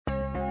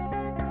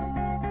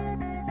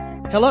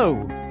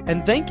Hello,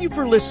 and thank you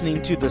for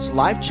listening to this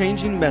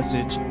life-changing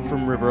message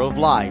from River of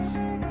Life.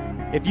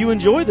 If you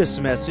enjoy this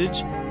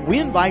message, we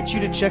invite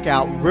you to check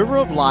out River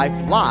of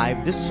Life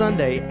live this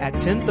Sunday at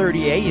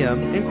 10:30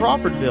 a.m. in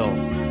Crawfordville.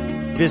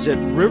 Visit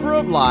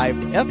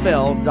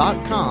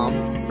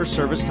riveroflifefl.com for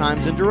service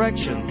times and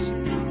directions.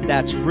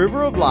 That's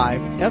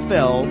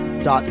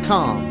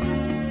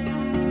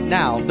riveroflifefl.com.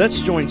 Now,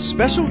 let's join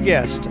special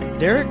guest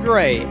Derek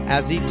Gray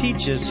as he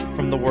teaches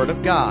from the Word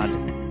of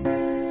God.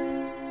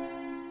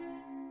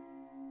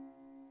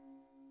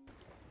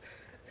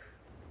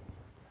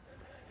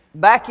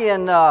 Back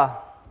in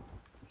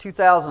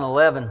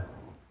 2011,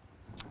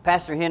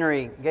 Pastor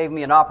Henry gave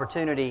me an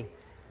opportunity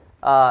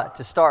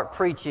to start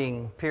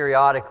preaching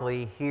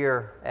periodically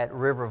here at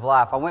River of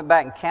Life. I went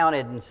back and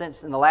counted, and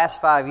since in the last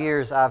 5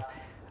 years, I've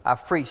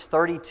preached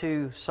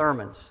 32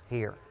 sermons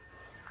here.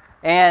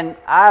 And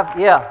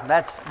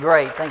that's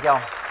great. Thank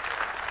y'all.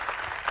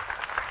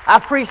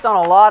 I've preached on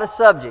a lot of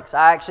subjects.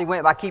 I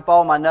keep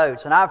all my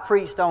notes, and I've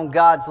preached on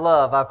God's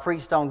love. I've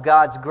preached on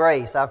God's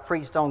grace. I've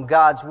preached on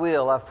God's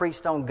will. I've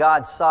preached on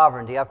God's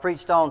sovereignty. I've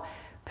preached on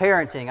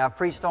parenting. I've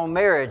preached on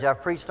marriage.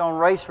 I've preached on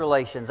race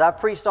relations. I've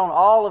preached on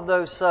all of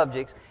those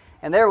subjects,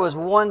 and there was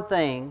one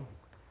thing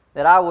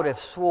that I would have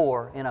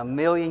swore in a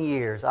million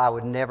years I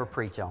would never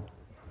preach on,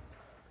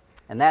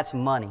 and that's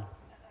money.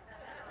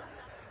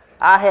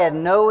 I had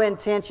no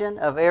intention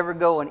of ever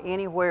going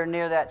anywhere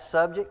near that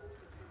subject.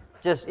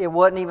 It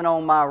wasn't even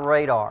on my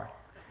radar.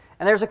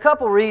 And there's a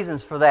couple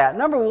reasons for that.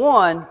 Number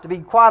one, to be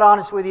quite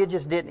honest with you, it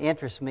just didn't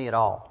interest me at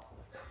all.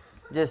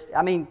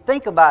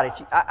 Think about it.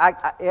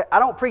 I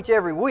don't preach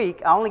every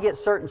week. I only get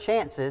certain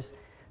chances.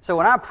 So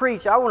when I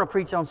preach, I want to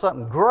preach on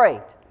something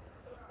great.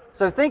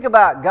 So think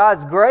about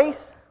God's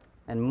grace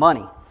and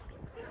money.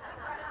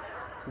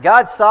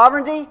 God's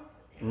sovereignty,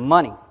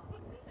 money.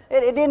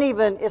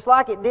 It's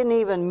like it didn't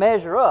even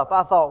measure up.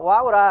 I thought,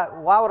 why would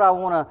I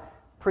want to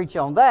preach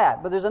on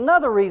that? But there's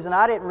another reason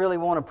I didn't really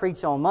want to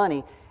preach on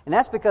money, and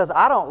that's because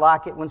I don't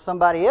like it when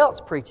somebody else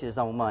preaches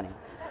on money.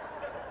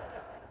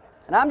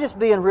 And I'm just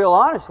being real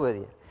honest with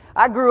you.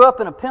 I grew up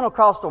in a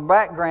Pentecostal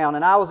background,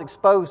 and I was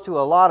exposed to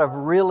a lot of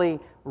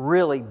really,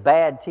 really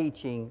bad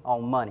teaching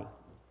on money.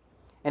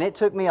 And it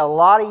took me a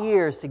lot of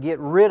years to get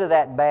rid of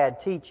that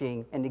bad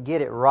teaching and to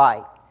get it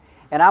right.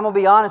 And I'm going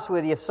to be honest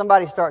with you, if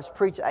somebody starts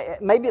preaching,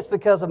 maybe it's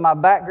because of my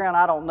background,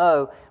 I don't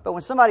know, but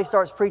when somebody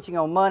starts preaching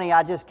on money,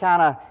 I just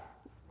kind of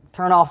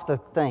turn off the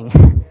thing.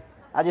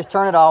 I just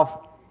turn it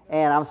off,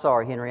 and I'm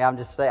sorry, Henry, I'm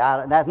just saying,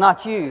 that's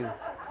not you.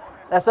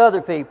 That's other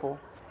people.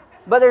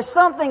 But there's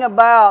something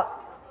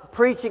about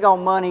preaching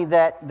on money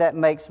that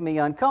makes me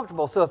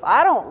uncomfortable. So if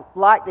I don't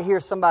like to hear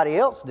somebody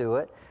else do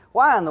it,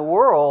 why in the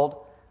world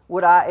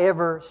would I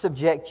ever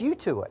subject you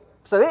to it?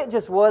 So it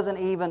just wasn't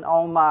even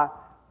on my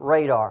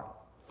radar.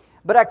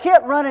 But I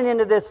kept running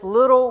into this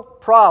little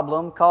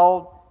problem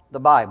called the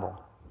Bible.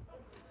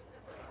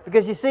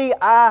 Because you see,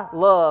 I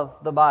love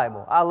the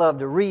Bible. I love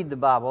to read the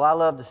Bible. I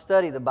love to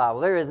study the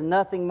Bible. There's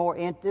nothing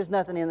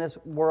in this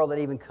world that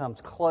even comes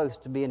close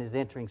to being as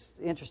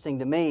interesting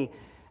to me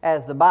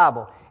as the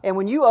Bible. And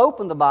when you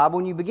open the Bible,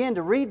 when you begin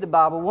to read the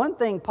Bible, one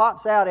thing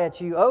pops out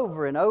at you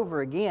over and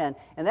over again,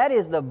 and that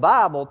is the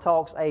Bible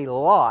talks a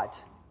lot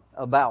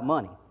about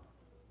money.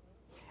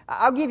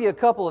 I'll give you a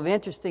couple of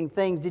interesting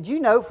things. Did you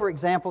know, for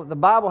example, that the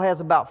Bible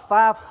has about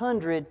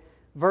 500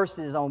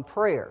 verses on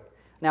prayer?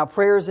 Now,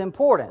 prayer is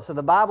important, so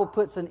the Bible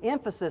puts an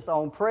emphasis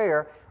on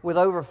prayer with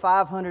over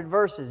 500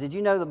 verses. Did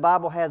you know the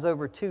Bible has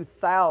over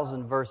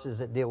 2,000 verses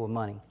that deal with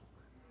money?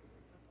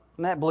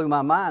 And that blew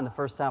my mind the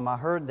first time I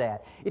heard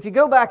that. If you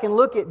go back and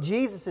look at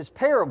Jesus'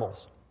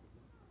 parables,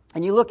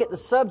 and you look at the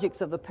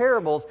subjects of the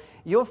parables,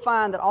 you'll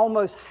find that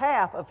almost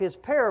half of His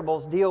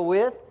parables deal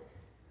with,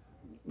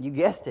 you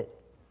guessed it,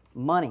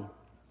 money.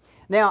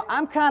 Now,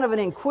 I'm kind of an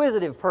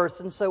inquisitive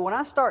person, so when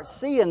I start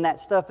seeing that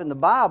stuff in the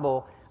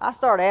Bible, I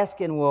start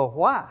asking, well,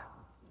 why?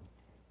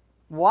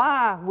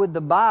 Why would the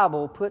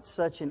Bible put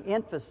such an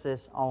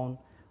emphasis on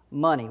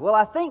money? Well,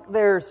 I think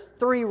there's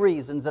 3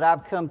 reasons that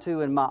I've come to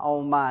in my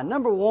own mind.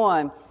 Number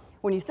one,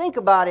 when you think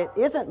about it,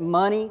 isn't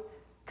money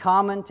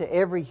common to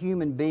every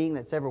human being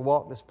that's ever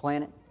walked this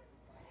planet?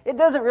 It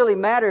doesn't really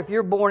matter if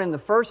you're born in the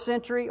 1st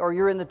century or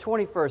you're in the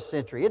 21st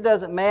century. It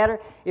doesn't matter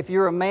if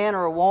you're a man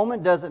or a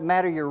woman. It doesn't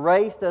matter your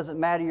race. It doesn't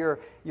matter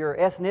your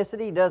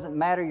ethnicity. It doesn't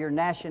matter your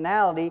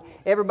nationality.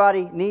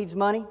 Everybody needs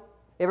money.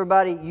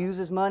 Everybody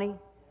uses money.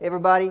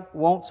 Everybody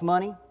wants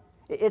money.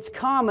 It's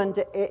common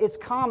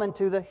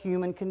to the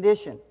human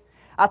condition.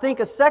 I think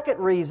a second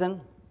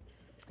reason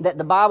that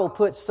the Bible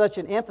puts such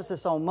an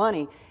emphasis on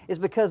money is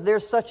because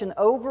there's such an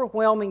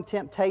overwhelming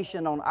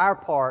temptation on our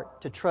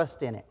part to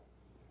trust in it.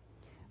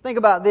 Think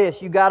about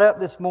this. You got up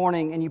this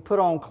morning and you put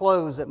on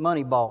clothes that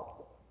money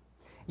bought.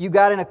 You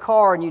got in a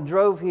car and you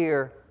drove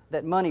here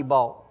that money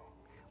bought.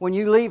 When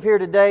you leave here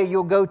today,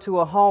 you'll go to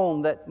a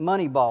home that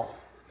money bought.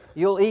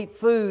 You'll eat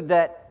food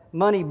that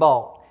money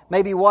bought.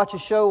 Maybe watch a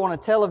show on a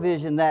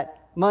television that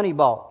money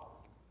bought.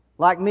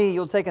 Like me,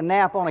 you'll take a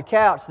nap on a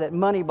couch that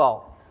money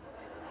bought.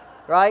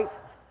 Right?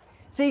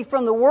 See,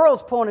 from the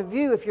world's point of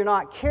view, if you're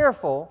not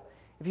careful,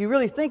 if you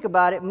really think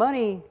about it,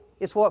 money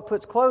is what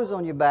puts clothes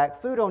on your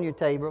back, food on your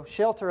table,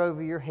 shelter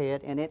over your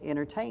head, and it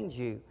entertains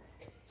you.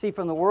 See,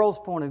 from the world's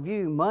point of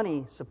view,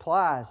 money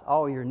supplies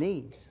all your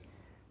needs.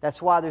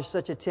 That's why there's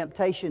such a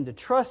temptation to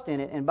trust in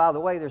it, and by the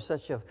way,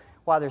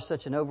 why there's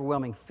such an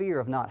overwhelming fear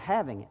of not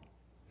having it.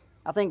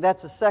 I think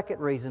that's the second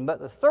reason. But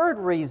the third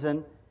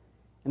reason,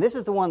 and this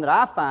is the one that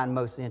I find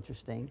most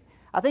interesting,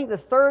 I think the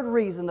third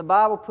reason the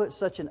Bible puts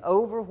such an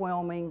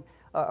overwhelming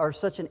or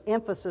such an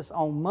emphasis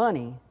on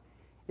money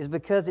is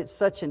because it's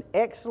such an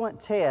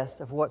excellent test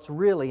of what's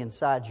really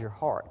inside your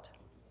heart.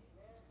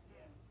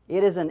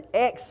 It is an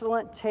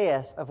excellent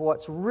test of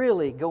what's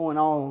really going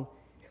on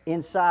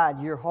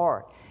inside your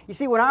heart. You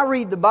see, when I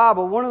read the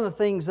Bible, one of the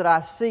things that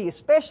I see,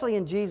 especially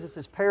in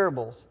Jesus'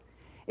 parables,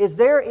 is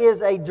there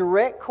is a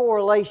direct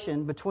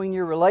correlation between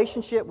your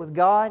relationship with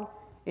God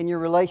and your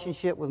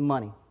relationship with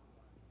money.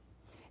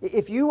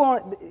 If you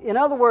want, in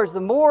other words,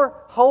 the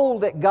more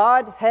hold that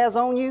God has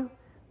on you,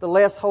 the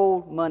less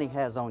hold money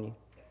has on you.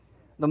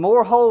 The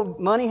more hold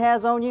money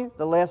has on you,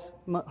 the less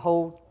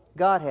hold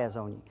God has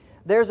on you.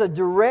 There's a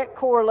direct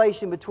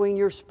correlation between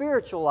your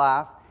spiritual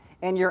life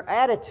and your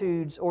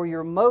attitudes or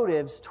your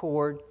motives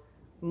toward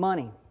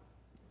money.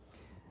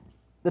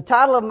 The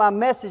title of my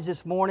message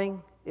this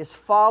morning is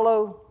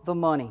Follow the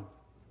Money.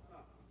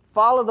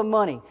 Follow the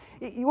money.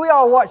 We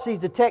all watch these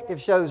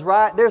detective shows,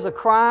 right? There's a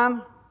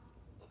crime.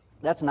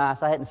 That's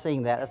nice. I hadn't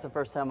seen that. That's the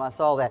first time I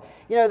saw that.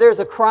 You know, there's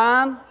a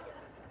crime.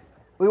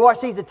 We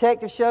watch these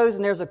detective shows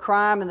and there's a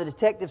crime and the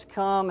detectives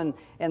come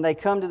and they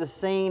come to the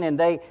scene and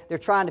they're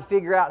trying to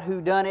figure out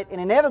who done it.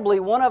 And inevitably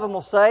one of them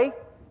will say,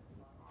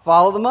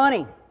 follow the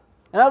money.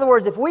 In other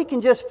words, if we can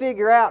just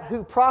figure out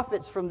who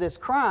profits from this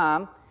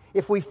crime,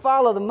 if we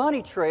follow the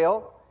money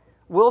trail,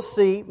 we'll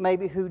see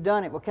maybe who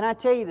done it. Well, can I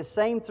tell you the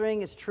same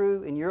thing is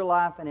true in your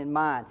life and in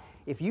mine.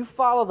 If you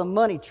follow the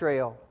money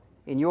trail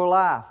in your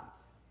life,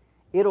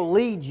 it'll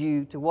lead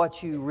you to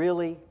what you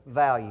really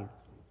value.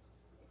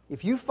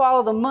 If you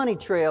follow the money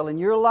trail in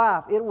your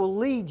life, it will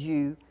lead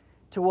you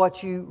to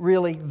what you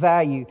really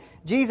value.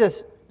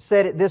 Jesus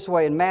said it this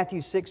way in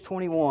Matthew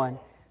 6:21,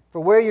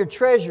 "For where your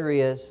treasure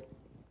is,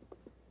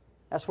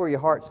 that's where your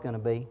heart's going to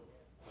be."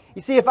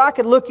 You see, if I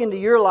could look into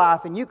your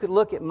life and you could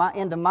look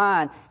into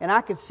mine, and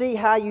I could see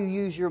how you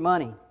use your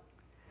money.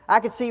 I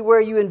could see where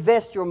you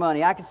invest your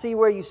money. I could see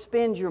where you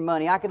spend your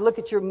money. I could look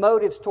at your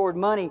motives toward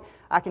money.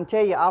 I can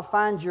tell you, I'll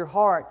find your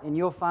heart and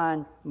you'll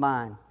find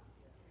mine.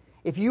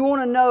 If you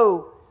want to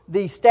know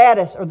the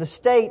status or the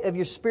state of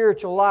your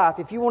spiritual life,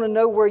 if you want to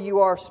know where you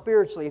are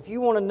spiritually, if you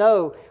want to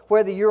know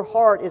whether your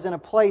heart is in a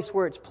place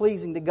where it's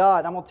pleasing to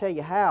God, I'm going to tell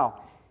you how.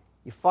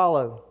 You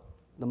follow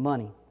the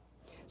money.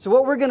 So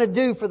what we're going to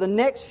do for the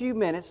next few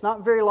minutes,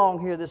 not very long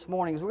here this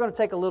morning, is we're going to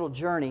take a little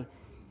journey.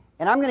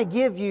 And I'm going to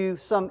give you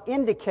some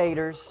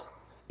indicators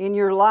in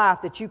your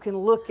life that you can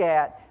look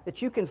at,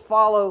 that you can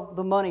follow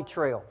the money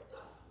trail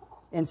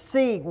and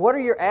see what are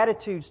your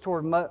attitudes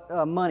toward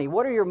money,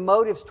 what are your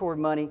motives toward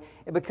money,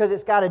 because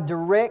it's got a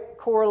direct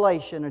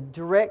correlation, a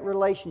direct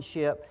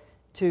relationship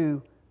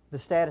to the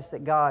status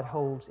that God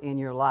holds in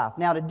your life.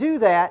 Now to do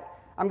that,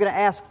 I'm going to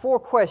ask 4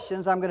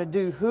 questions. I'm going to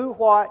do who,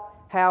 what,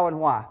 how,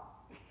 and why.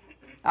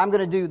 I'm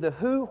going to do the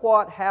who,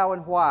 what, how,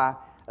 and why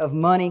of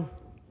money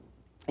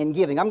and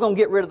giving. I'm going to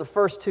get rid of the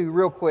first 2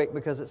 real quick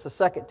because it's the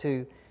second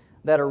 2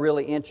 that are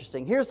really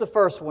interesting. Here's the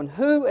first one.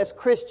 Who, as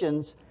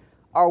Christians,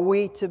 are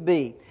we to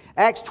be?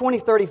 Acts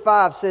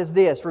 20:35 says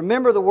this,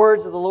 "Remember the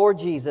words of the Lord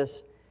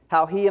Jesus,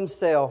 how He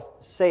Himself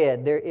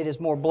said, it is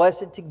more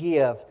blessed to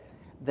give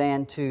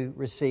than to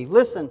receive."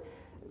 Listen,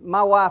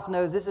 my wife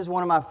knows this is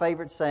one of my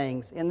favorite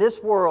sayings. In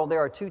this world, there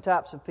are 2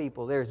 types of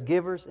people. There's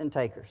givers and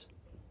takers.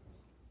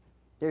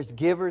 There's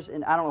givers,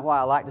 and I don't know why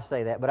I like to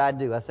say that, but I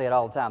do. I say it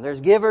all the time. There's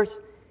givers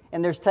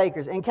and there's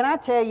takers. And can I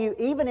tell you,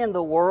 even in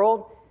the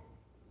world,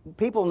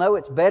 people know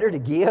it's better to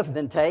give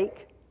than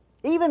take.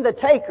 Even the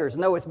takers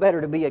know it's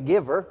better to be a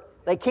giver.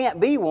 They can't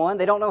be one.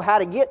 They don't know how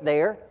to get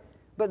there.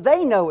 But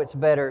they know it's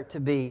better to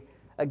be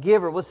a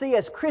giver. Well, see,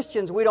 as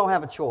Christians, we don't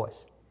have a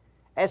choice.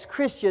 As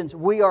Christians,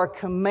 we are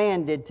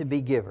commanded to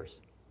be givers.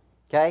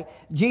 Okay?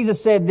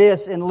 Jesus said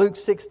this in Luke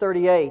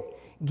 6:38,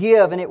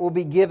 "Give, and it will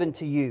be given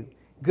to you.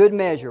 Good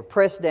measure,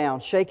 pressed down,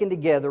 shaken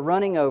together,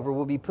 running over,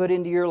 will be put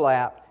into your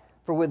lap.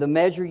 For with the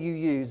measure you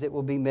use, it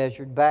will be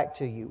measured back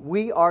to you."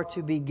 We are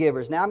to be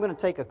givers. Now I'm going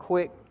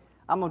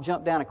to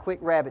jump down a quick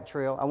rabbit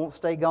trail. I won't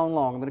stay gone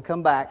long. I'm going to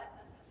come back.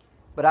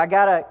 But I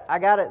gotta,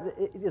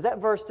 is that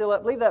verse still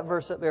up? Leave that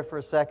verse up there for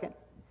a second.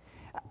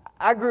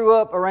 I grew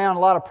up around a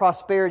lot of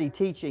prosperity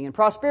teaching, and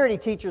prosperity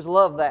teachers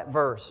love that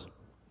verse.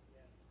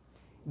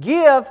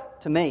 Give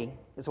to me,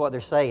 is what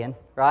they're saying,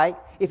 right?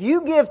 If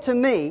you give to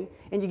me,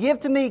 and you give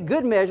to me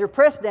good measure,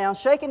 pressed down,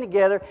 shaken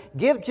together,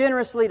 give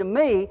generously to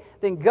me,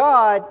 then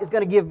God is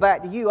going to give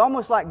back to you,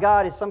 almost like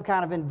God is some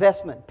kind of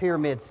investment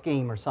pyramid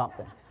scheme or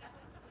something.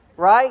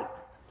 Right?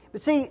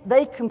 But see,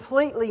 they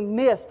completely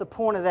miss the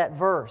point of that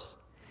verse.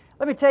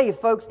 Let me tell you,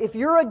 folks, if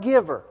you're a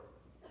giver,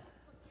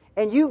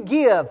 and you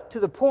give to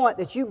the point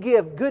that you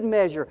give good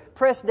measure,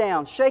 pressed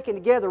down, shaken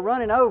together,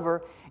 running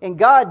over, and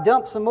God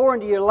dumps some more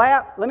into your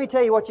lap, let me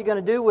tell you what you're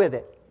going to do with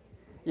it.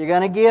 You're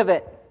going to give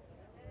it.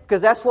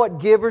 Because that's what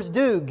givers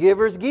do.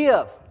 Givers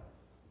give.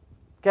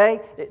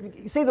 Okay?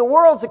 See, the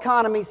world's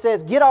economy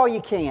says, get all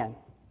you can.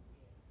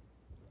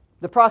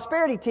 The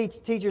prosperity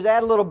teachers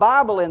add a little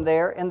Bible in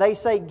there, and they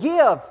say,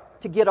 give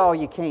to get all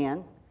you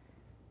can.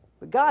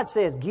 But God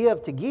says,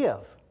 give to give.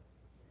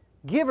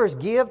 Givers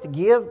give to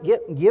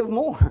give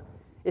more.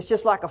 It's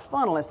just like a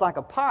funnel. It's like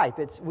a pipe.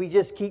 We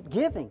just keep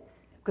giving.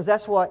 Because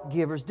that's what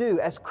givers do.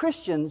 As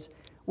Christians,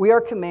 we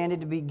are commanded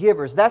to be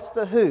givers. That's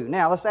the who.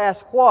 Now, let's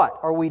ask, what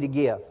are we to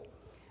give?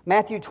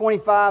 Matthew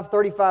 25,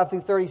 35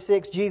 through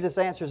 36, Jesus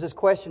answers this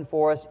question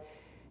for us.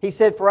 He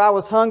said, for I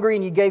was hungry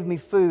and you gave me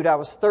food. I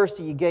was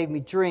thirsty, you gave me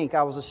drink.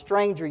 I was a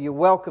stranger, you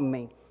welcomed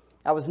me.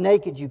 I was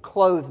naked, you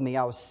clothed me.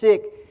 I was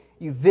sick,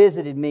 you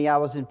visited me. I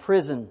was in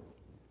prison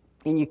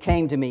and you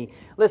came to me.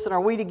 Listen,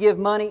 are we to give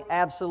money?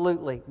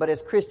 Absolutely. But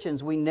as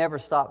Christians, we never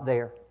stop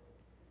there.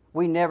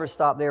 We never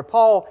stop there.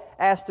 Paul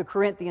asked the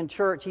Corinthian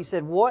church, he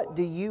said, what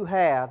do you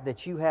have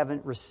that you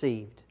haven't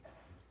received?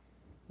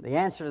 The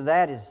answer to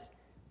that is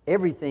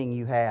everything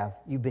you have,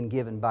 you've been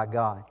given by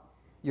God.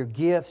 Your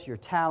gifts, your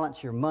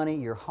talents, your money,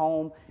 your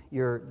home,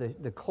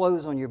 the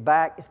clothes on your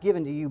back, it's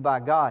given to you by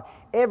God.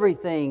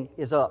 Everything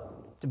is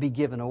up to be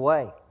given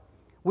away.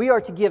 We are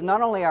to give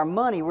not only our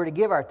money, we're to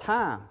give our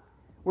time.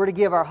 We're to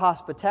give our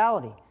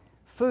hospitality,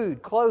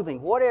 food,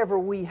 clothing, whatever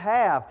we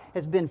have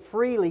has been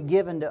freely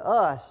given to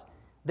us.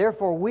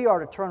 Therefore, we are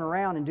to turn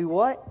around and do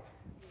what?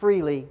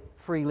 Freely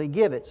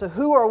give it. So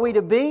who are we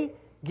to be?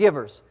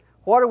 Givers.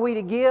 What are we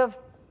to give?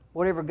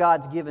 Whatever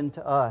God's given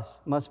to us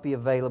must be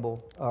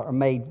available or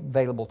made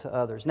available to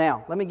others.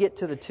 Now, let me get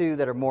to the two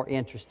that are more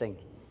interesting.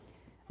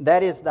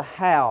 That is the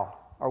how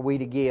are we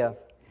to give.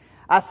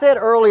 I said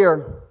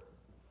earlier,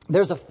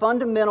 there's a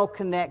fundamental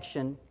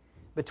connection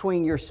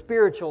between your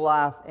spiritual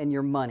life and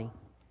your money.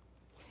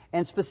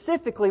 And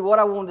specifically, what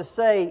I wanted to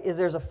say is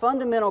there's a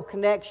fundamental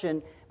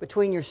connection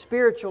between your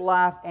spiritual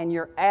life and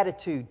your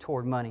attitude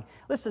toward money.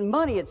 Listen,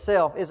 money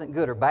itself isn't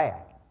good or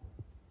bad.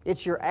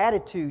 It's your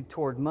attitude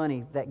toward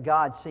money that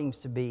God seems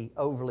to be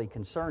overly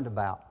concerned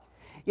about.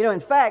 You know, in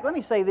fact, let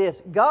me say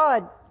this.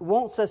 God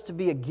wants us to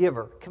be a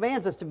giver,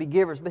 commands us to be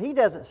givers, but He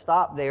doesn't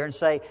stop there and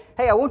say,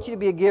 hey, I want you to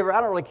be a giver. I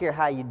don't really care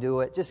how you do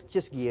it.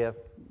 Just give.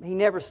 He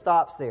never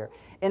stops there.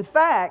 In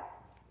fact,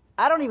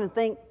 I don't even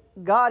think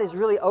God is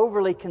really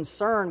overly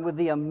concerned with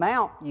the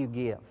amount you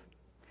give.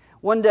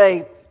 One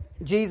day,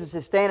 Jesus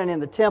is standing in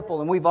the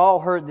temple, and we've all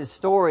heard this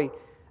story.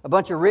 A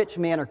bunch of rich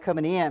men are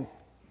coming in.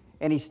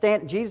 And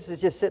Jesus is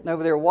just sitting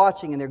over there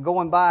watching, and they're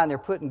going by and they're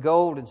putting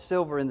gold and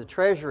silver in the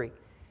treasury.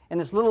 And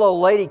this little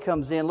old lady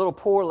comes in, little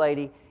poor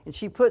lady, and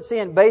she puts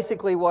in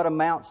basically what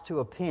amounts to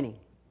a penny.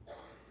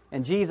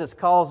 And Jesus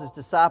calls His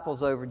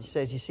disciples over and He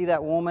says, you see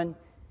that woman?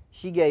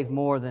 She gave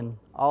more than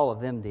all of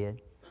them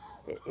did.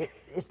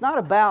 It's not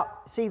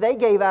about, see, they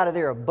gave out of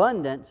their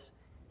abundance.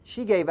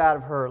 She gave out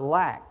of her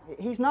lack.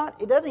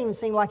 It doesn't even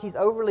seem like He's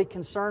overly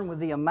concerned with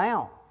the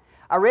amount.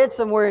 I read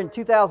somewhere in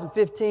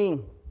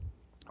 2015,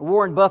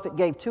 Warren Buffett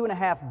gave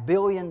 $2.5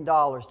 billion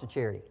to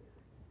charity.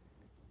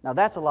 Now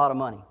that's a lot of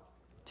money.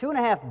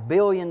 $2.5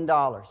 billion.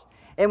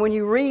 And when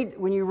you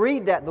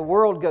read that, the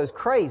world goes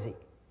crazy.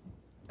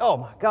 Oh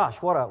my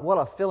gosh, what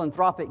a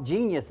philanthropic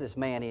genius this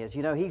man is.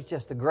 You know, he's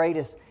just the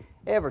greatest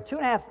ever.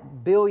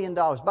 $2.5 billion.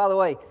 By the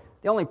way,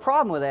 the only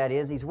problem with that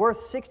is he's worth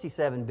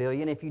 $67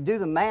 billion. If you do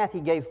the math, he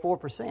gave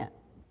 4%.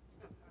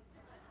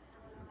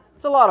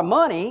 It's a lot of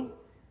money.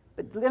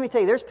 But let me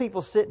tell you, there's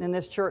people sitting in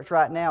this church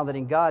right now that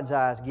in God's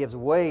eyes gives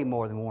way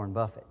more than Warren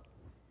Buffett.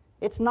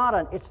 It's not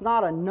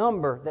a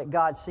number that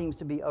God seems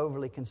to be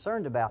overly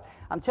concerned about.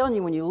 I'm telling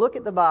you, when you look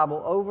at the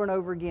Bible over and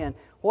over again,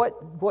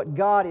 what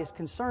God is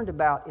concerned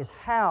about is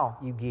how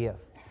you give.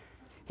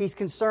 He's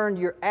concerned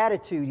your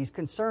attitude. He's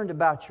concerned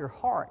about your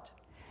heart.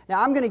 Now,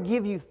 I'm going to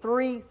give you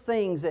 3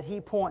 things that He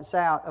points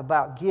out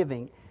about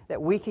giving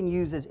that we can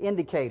use as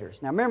indicators.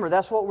 Now, remember,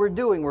 that's what we're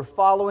doing. We're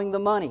following the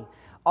money.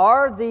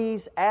 Are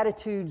these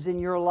attitudes in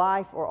your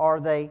life or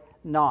are they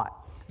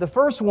not? The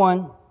first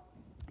one,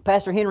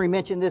 Pastor Henry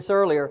mentioned this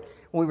earlier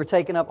when we were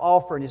taking up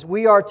offering, is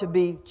we are to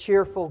be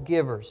cheerful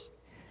givers.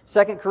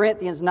 2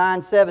 Corinthians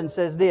 9:7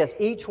 says this,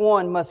 each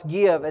one must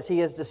give as he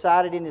has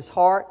decided in his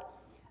heart,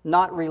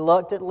 not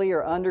reluctantly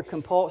or under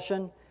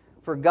compulsion,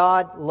 for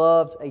God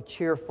loves a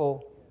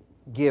cheerful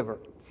giver.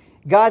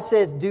 God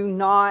says, do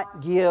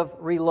not give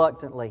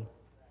reluctantly.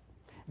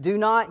 Do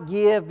not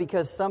give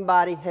because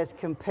somebody has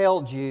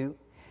compelled you.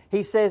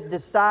 He says,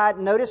 decide,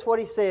 notice what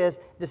He says,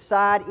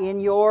 decide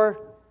in your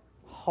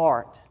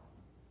heart.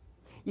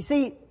 You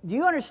see, do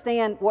you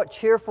understand what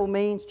cheerful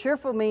means?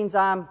 Cheerful means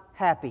I'm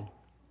happy.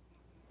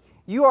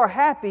 You are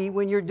happy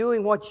when you're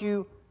doing what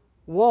you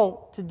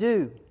want to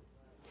do.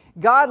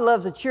 God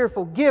loves a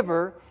cheerful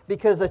giver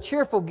because a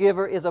cheerful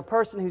giver is a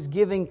person who's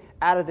giving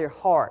out of their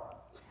heart.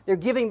 They're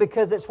giving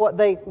because it's what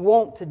they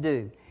want to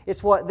do.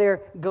 It's what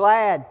they're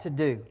glad to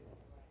do.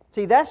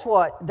 See, that's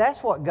what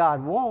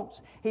God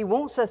wants. He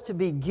wants us to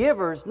be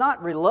givers,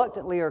 not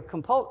reluctantly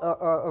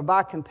or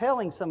by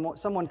compelling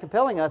someone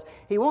compelling us.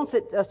 He wants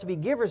us to be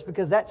givers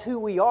because that's who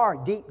we are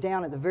deep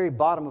down at the very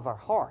bottom of our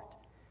heart.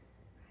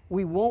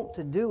 We want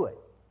to do it.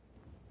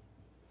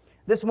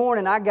 This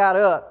morning I got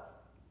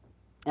up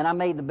and I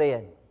made the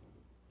bed.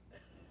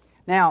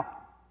 Now,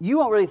 you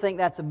won't really think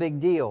that's a big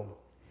deal,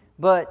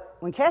 but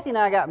when Kathy and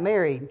I got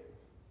married,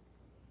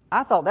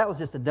 I thought that was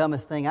just the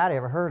dumbest thing I'd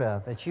ever heard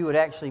of, that you would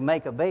actually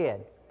make a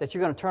bed, that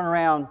you're going to turn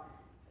around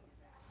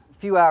a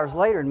few hours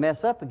later and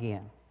mess up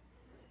again.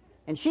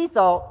 And she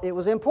thought it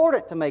was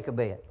important to make a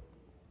bed.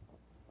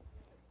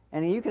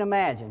 And you can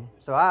imagine.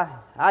 So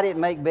I didn't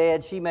make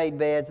beds, she made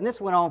beds, and this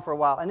went on for a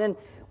while. And then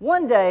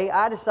one day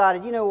I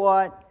decided, you know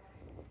what,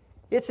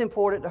 it's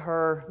important to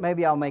her,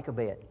 maybe I'll make a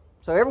bed.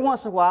 So every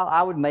once in a while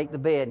I would make the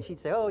bed, and she'd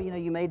say, oh,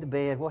 you made the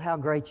bed, well, how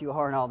great you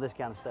are, and all this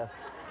kind of stuff.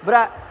 But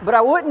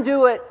I wouldn't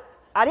do it.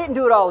 I didn't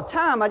do it all the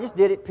time. I just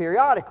did it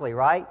periodically,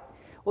 right?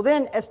 Well,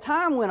 then as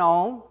time went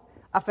on,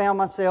 I found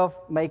myself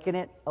making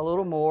it a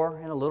little more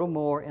and a little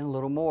more and a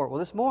little more. Well,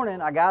 this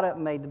morning I got up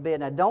and made the bed.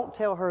 Now, don't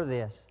tell her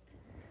this,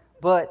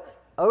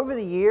 but over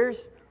the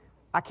years,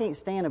 I can't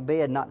stand a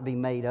bed not to be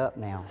made up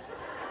now.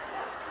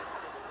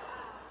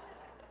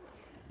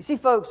 You see,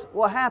 folks,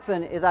 what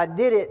happened is I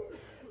did it.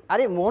 I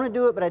didn't want to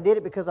do it, but I did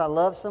it because I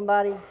love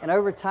somebody, and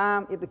over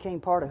time, it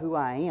became part of who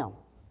I am.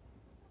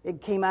 It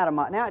came out of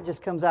now it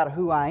just comes out of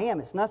who I am.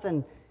 It's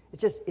nothing,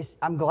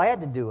 I'm glad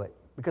to do it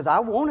because I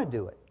want to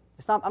do it.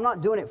 I'm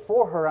not doing it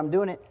for her, I'm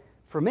doing it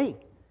for me.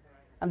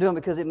 I'm doing it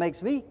because it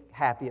makes me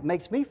happy, it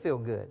makes me feel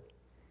good.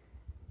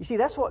 You see,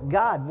 that's what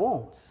God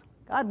wants.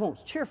 God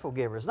wants cheerful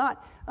givers, not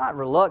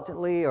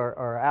reluctantly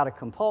or out of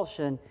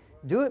compulsion.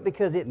 Do it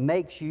because it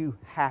makes you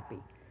happy.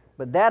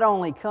 But that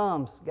only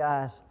comes,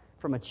 guys,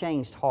 from a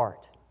changed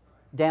heart.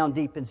 Down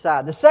deep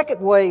inside. The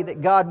second way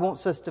that God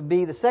wants us to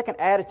be, the second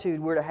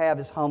attitude we're to have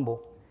is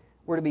humble.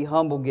 We're to be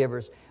humble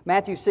givers.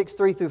 Matthew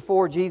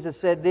 6:3-4, Jesus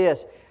said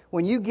this,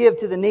 when you give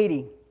to the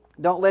needy,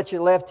 don't let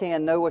your left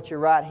hand know what your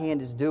right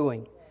hand is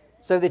doing,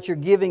 so that your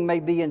giving may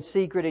be in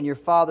secret, and your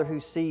Father who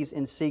sees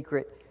in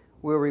secret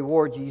will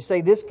reward you. You say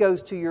this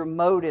goes to your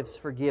motives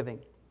for giving.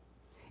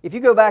 If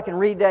you go back and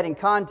read that in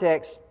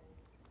context,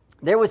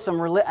 there was some,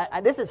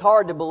 this is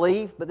hard to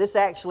believe, but this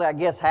actually, I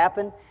guess,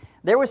 happened.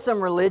 There were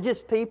some religious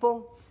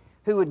people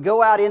who would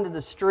go out into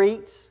the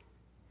streets,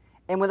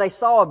 and when they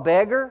saw a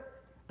beggar,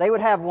 they would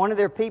have one of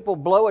their people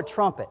blow a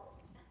trumpet.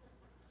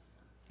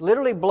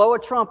 Literally blow a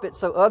trumpet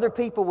so other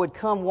people would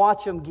come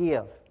watch them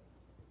give.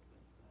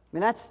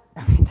 That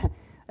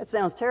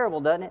sounds terrible,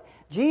 doesn't it?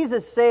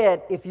 Jesus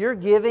said, if you're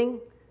giving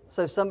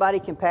so somebody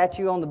can pat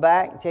you on the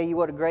back and tell you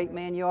what a great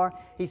man you are,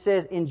 He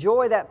says,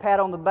 enjoy that pat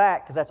on the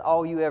back because that's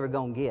all you ever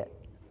going to get.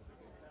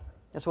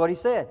 That's what He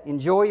said.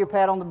 Enjoy your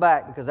pat on the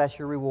back because that's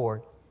your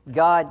reward.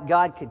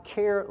 God could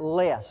care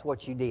less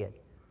what you did.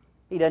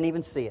 He doesn't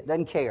even see it.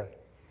 Doesn't care.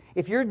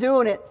 If you're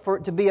doing it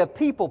to be a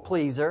people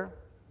pleaser,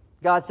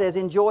 God says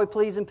enjoy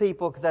pleasing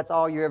people because that's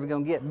all you're ever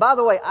going to get. By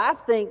the way, I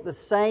think the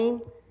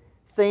same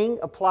thing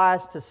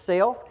applies to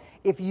self.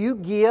 If you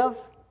give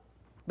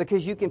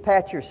because you can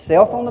pat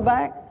yourself on the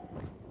back,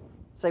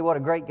 say what a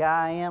great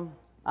guy I am,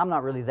 I'm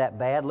not really that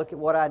bad, look at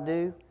what I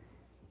do.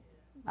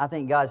 I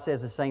think God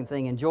says the same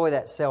thing. Enjoy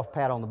that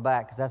self-pat on the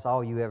back because that's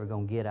all you ever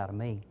going to get out of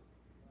me.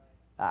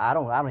 I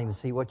don't even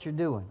see what you're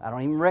doing. I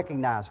don't even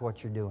recognize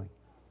what you're doing.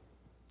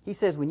 He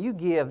says when you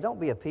give, don't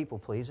be a people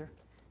pleaser.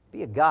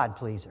 Be a God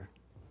pleaser.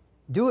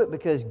 Do it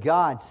because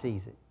God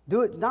sees it.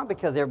 Do it not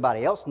because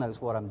everybody else knows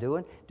what I'm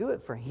doing. Do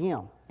it for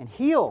Him, and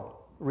He'll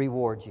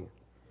reward you.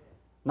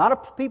 Not a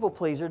people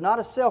pleaser, not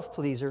a self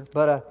pleaser,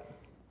 but a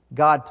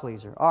God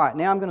pleaser. All right,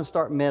 now I'm going to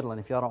start meddling,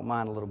 if y'all don't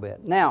mind a little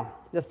bit. Now,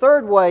 the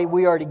third way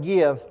we are to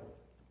give,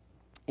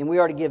 and we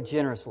are to give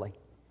generously.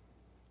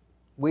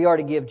 We are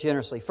to give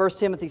generously. 1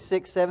 Timothy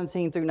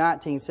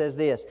 6:17-19 says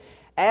this,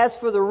 as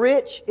for the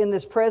rich in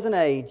this present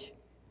age,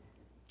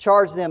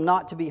 charge them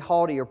not to be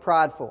haughty or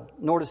prideful,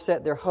 nor to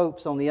set their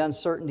hopes on the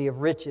uncertainty of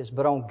riches,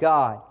 but on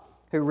God,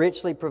 who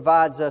richly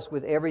provides us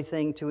with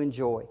everything to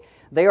enjoy.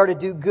 They are to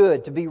do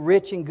good, to be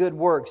rich in good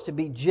works, to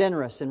be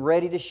generous and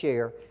ready to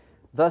share,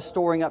 thus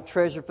storing up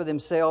treasure for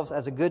themselves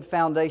as a good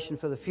foundation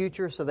for the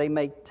future, so they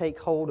may take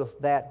hold of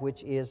that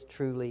which is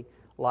truly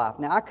life.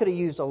 Now, I could have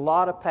used a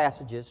lot of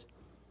passages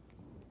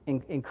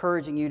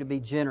encouraging you to be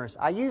generous.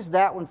 I used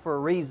that one for a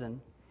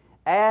reason.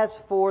 As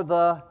for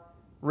the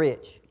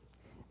rich.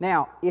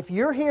 Now, if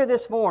you're here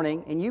this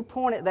morning and you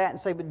point at that and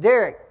say, but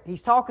Derek,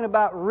 he's talking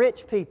about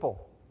rich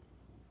people.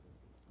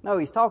 No,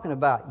 he's talking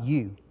about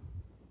you.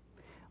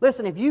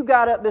 Listen, if you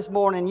got up this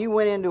morning and you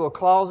went into a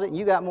closet and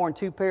you got more than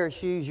 2 pairs of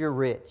shoes, you're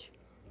rich.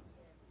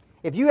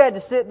 If you had to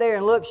sit there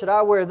and look, should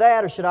I wear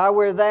that or should I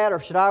wear that or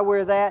should I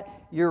wear that,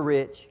 you're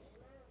rich.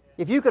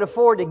 If you could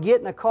afford to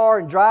get in a car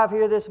and drive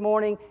here this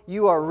morning,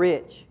 you are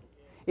rich.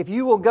 If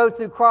you will go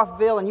through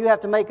Crawfordville and you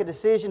have to make a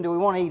decision, do we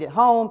want to eat at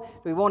home? Do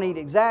we want to eat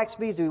at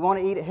Zaxby's? Do we want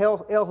to eat at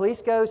El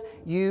Jalisco's?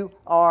 You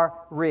are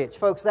rich.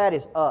 Folks, that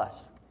is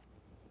us.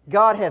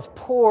 God has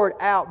poured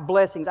out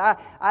blessings. I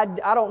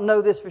don't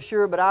know this for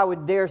sure, but I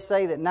would dare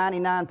say that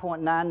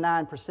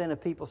 99.99%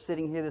 of people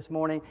sitting here this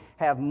morning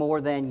have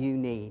more than you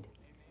need.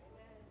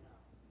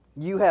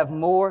 You have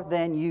more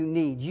than you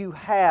need. You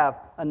have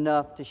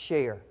enough to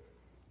share.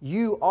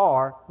 You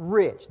are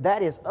rich.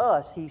 That is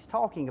us He's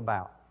talking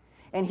about.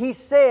 And He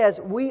says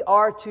we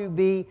are to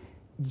be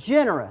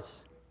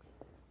generous.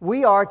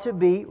 We are to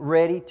be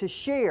ready to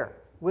share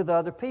with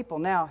other people.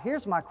 Now,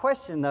 here's my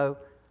question though.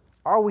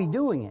 Are we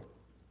doing it?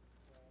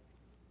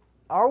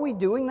 Are we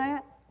doing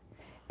that?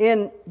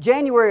 In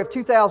January of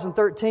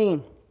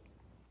 2013,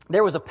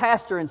 there was a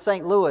pastor in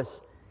St.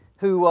 Louis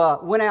who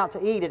went out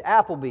to eat at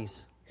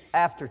Applebee's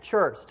after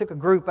church. Took a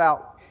group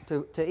out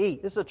to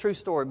eat. This is a true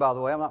story, by the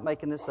way. I'm not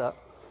making this up.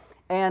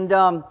 And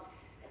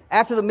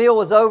after the meal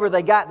was over,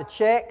 they got the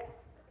check,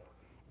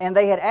 and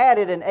they had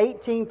added an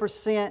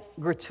 18%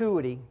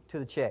 gratuity to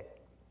the check.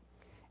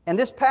 And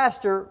this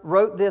pastor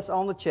wrote this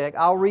on the check.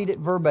 I'll read it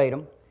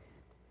verbatim.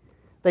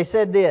 They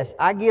said this,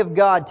 I give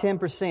God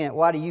 10%,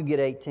 why do you get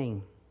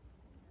 18?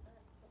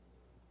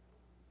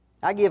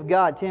 I give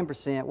God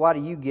 10%, why do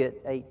you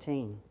get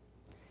 18?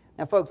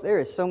 Now folks, there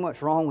is so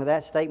much wrong with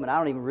that statement, I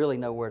don't even really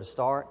know where to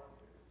start.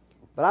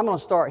 But I'm going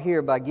to start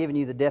here by giving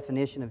you the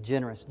definition of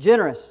generous.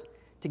 Generous,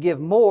 to give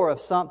more of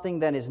something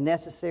than is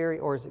necessary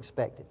or is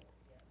expected.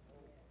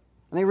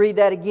 Let me read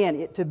that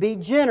again. To be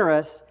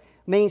generous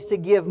means to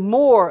give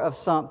more of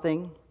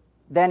something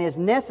than is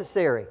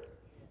necessary.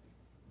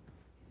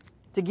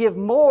 To give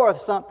more of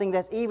something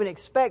that's even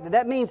expected.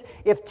 That means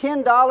if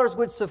 $10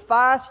 would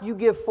suffice, you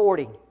give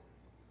 40.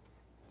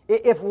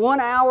 If 1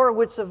 hour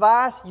would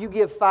suffice, you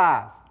give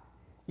 5.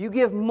 You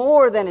give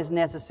more than is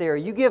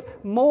necessary. You give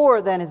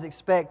more than is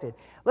expected.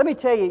 Let me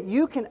tell you,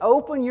 you can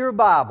open your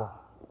Bible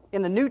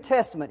in the New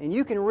Testament and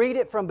you can read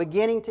it from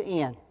beginning to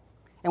end.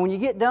 And when you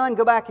get done,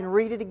 go back and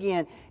read it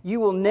again. You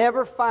will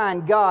never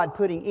find God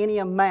putting any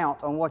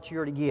amount on what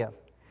you're to give.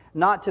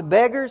 Not to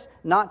beggars,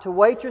 not to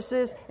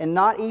waitresses, and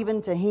not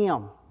even to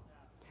Him.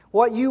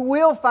 What you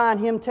will find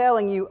Him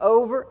telling you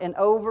over and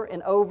over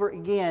and over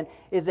again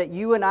is that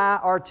you and I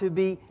are to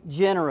be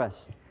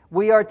generous.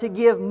 We are to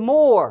give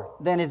more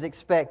than is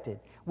expected.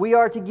 We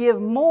are to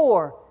give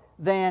more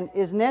than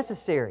is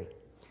necessary.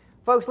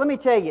 Folks, let me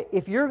tell you,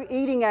 if you're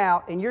eating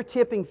out and you're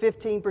tipping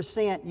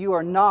 15%, you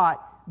are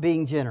not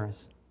being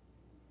generous.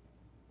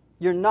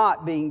 You're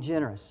not being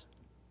generous.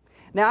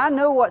 Now, I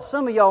know what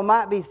some of y'all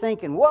might be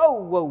thinking.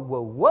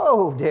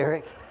 Whoa,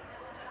 Derek.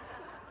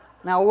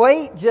 Now,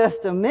 wait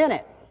just a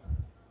minute.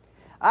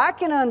 I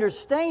can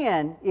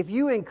understand if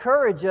you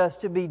encourage us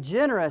to be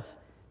generous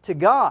to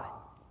God.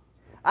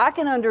 I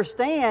can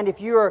understand if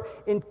you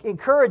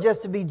encourage us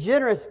to be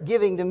generous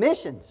giving to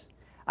missions.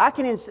 I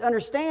can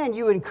understand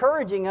you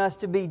encouraging us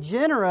to be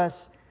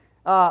generous,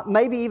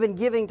 maybe even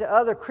giving to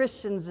other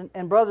Christians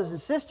and brothers and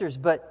sisters.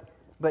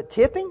 But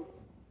tipping?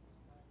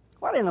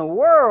 What in the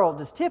world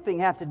does tipping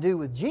have to do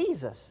with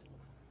Jesus?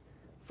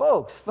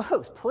 Folks,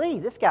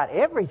 please, it's got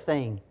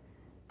everything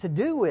to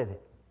do with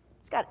it.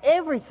 It's got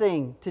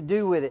everything to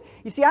do with it.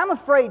 You see, I'm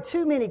afraid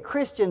too many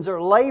Christians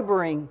are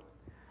laboring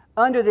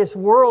under this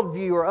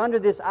worldview or under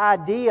this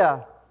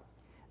idea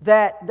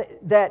that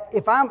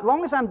as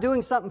long as I'm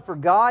doing something for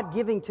God,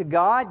 giving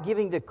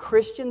to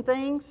Christian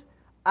things,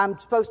 I'm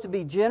supposed to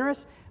be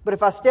generous. But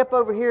if I step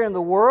over here in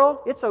the world,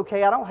 it's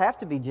okay, I don't have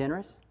to be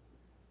generous.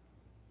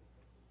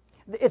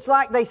 It's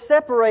like they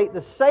separate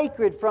the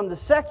sacred from the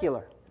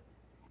secular.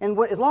 And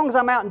as long as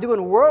I'm out and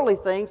doing worldly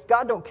things,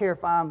 God don't care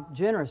if I'm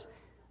generous.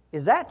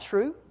 Is that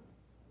true?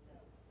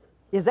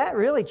 Is that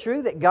really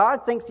true that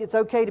God thinks it's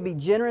okay to be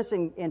generous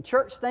in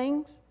church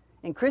things,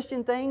 in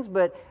Christian things,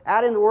 but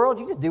out in the world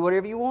you just do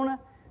whatever you want to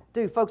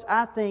do? Folks,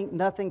 I think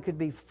nothing could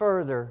be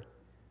further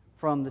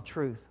from the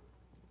truth.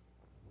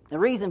 The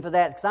reason for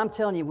that is because I'm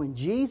telling you, when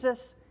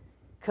Jesus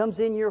comes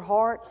in your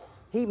heart,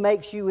 He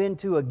makes you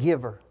into a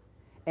giver.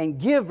 And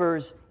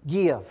givers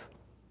give.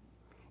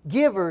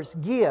 Givers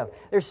give.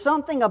 There's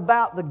something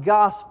about the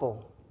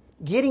gospel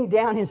getting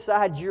down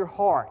inside your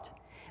heart,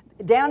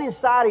 down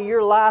inside of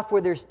your life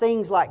where there's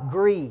things like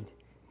greed,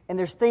 and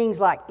there's things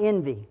like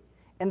envy,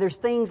 and there's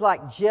things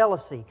like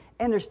jealousy,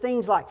 and there's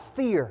things like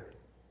fear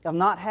of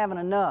not having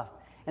enough.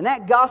 And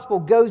that gospel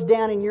goes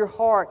down in your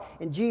heart,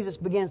 and Jesus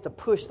begins to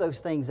push those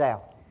things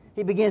out.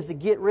 He begins to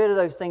get rid of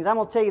those things. I'm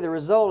going to tell you the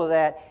result of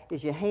that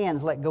is your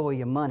hands let go of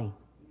your money.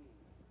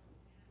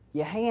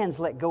 Your hands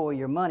let go of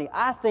your money.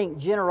 I think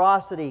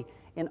generosity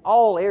in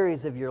all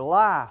areas of your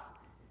life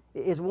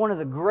is one of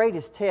the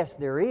greatest tests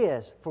there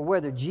is for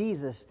whether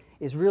Jesus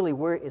is really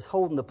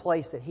holding the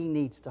place that He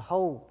needs to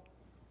hold.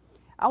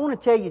 I want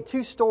to tell you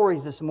 2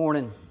 stories this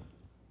morning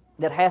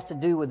that has to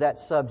do with that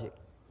subject.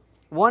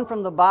 One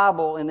from the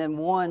Bible and then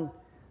one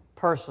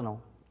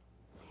personal.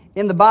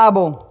 In the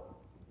Bible,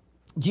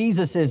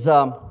 Jesus is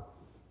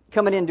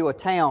coming into a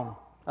town,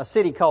 a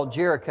city called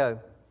Jericho.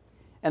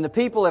 And the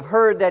people have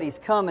heard that He's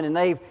coming, and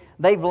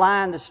they've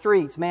lined the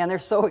streets. Man, they're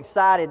so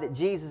excited that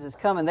Jesus is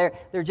coming.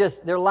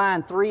 They're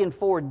lined 3 and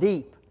 4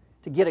 deep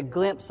to get a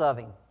glimpse of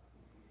Him.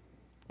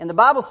 And the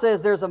Bible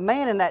says there's a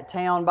man in that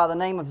town by the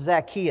name of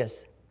Zacchaeus.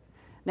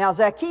 Now,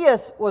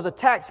 Zacchaeus was a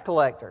tax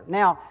collector.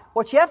 Now,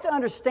 what you have to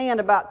understand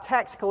about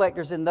tax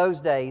collectors in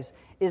those days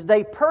is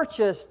they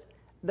purchased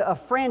a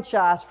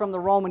franchise from the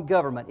Roman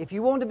government. If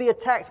you wanted to be a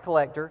tax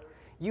collector,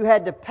 you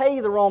had to pay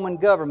the Roman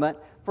government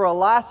for a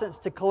license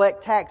to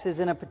collect taxes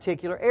in a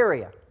particular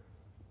area.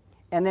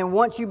 And then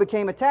once you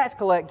became a tax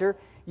collector,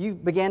 you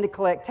began to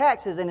collect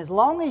taxes. And as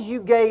long as you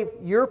gave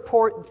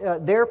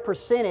their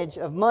percentage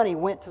of money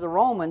went to the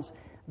Romans,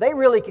 they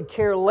really could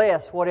care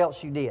less what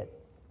else you did.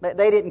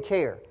 They didn't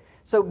care.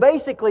 So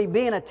basically,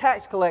 being a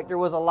tax collector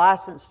was a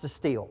license to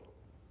steal.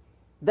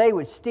 They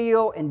would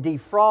steal and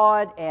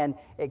defraud and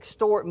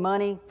extort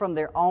money from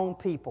their own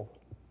people.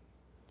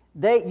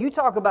 You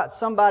talk about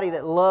somebody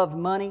that loved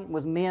money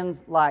was men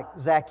like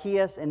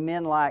Zacchaeus and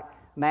men like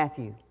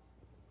Matthew.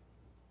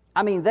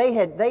 I mean, they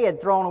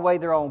had thrown away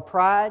their own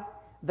pride.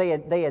 They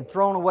had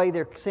thrown away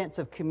their sense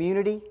of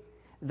community.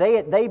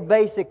 They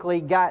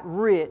basically got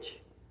rich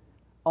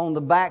on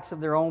the backs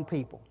of their own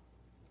people.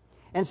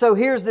 And so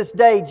here's this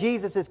day,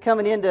 Jesus is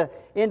coming into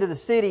the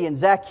city, and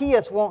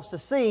Zacchaeus wants to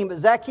see him, but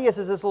Zacchaeus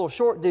is this little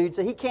short dude,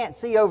 so he can't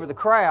see over the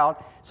crowd,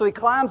 so he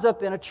climbs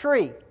up in a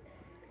tree.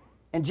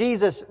 And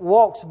Jesus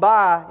walks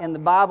by, and the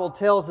Bible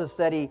tells us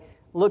that he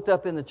looked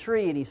up in the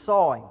tree and he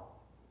saw him.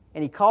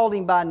 And he called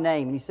him by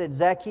name, and he said,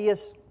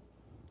 Zacchaeus,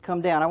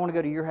 come down. I want to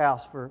go to your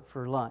house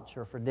for lunch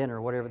or for dinner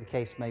or whatever the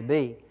case may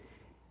be.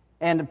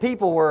 And the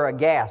people were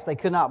aghast. They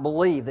could not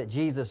believe that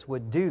Jesus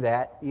would do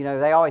that. You know,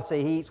 they always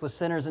say he eats with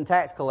sinners and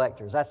tax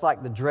collectors. That's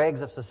like the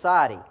dregs of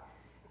society.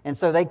 And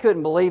so they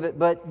couldn't believe it.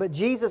 But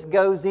Jesus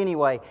goes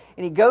anyway.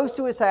 And he goes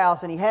to his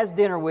house and he has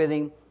dinner with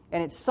him.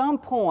 And at some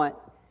point,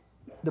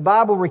 the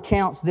Bible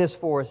recounts this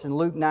for us in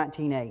Luke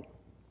 19:8.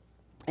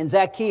 And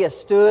Zacchaeus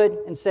stood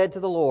and said to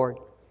the Lord,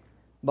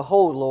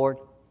 Behold, Lord,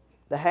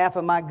 the half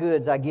of my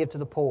goods I give to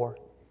the poor.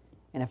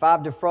 And if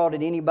I've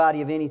defrauded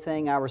anybody of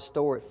anything, I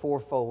restore it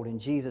fourfold. And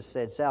Jesus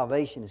said,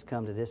 salvation has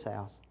come to this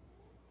house.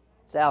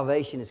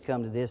 Salvation has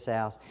come to this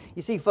house.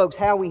 You see, folks,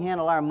 how we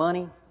handle our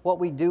money, what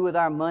we do with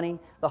our money,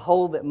 the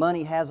hold that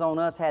money has on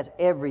us has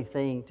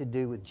everything to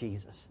do with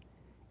Jesus.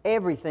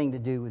 Everything to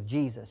do with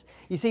Jesus.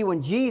 You see,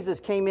 when Jesus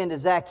came into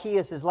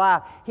Zacchaeus'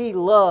 life, he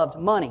loved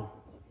money.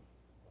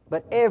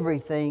 But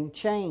everything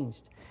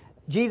changed.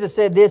 Jesus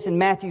said this in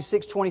Matthew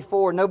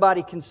 6:24,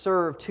 nobody can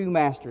serve two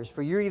masters,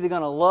 for you're either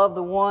going to love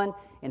the one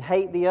and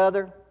hate the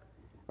other,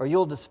 or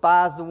you'll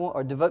despise the one,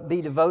 or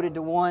be devoted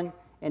to one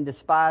and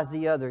despise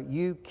the other.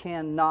 You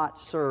cannot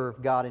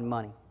serve God and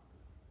money.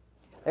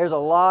 There's a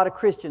lot of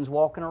Christians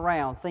walking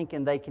around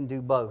thinking they can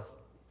do both.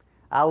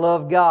 I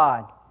love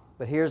God,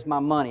 but here's my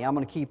money. I'm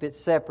going to keep it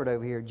separate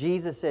over here.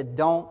 Jesus said,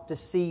 don't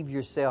deceive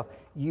yourself.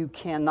 You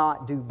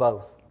cannot do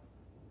both.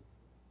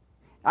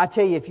 I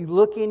tell you, if you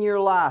look in your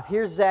life,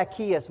 here's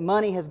Zacchaeus.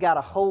 Money has got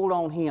a hold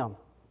on him.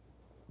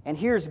 And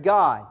here's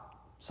God,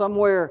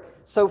 somewhere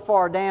so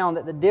far down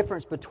that the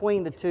difference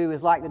between the two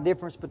is like the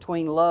difference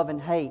between love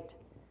and hate.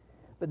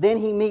 But then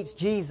he meets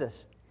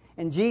Jesus.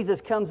 And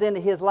Jesus comes into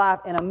his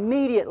life, and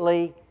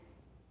immediately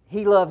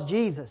he loves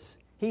Jesus.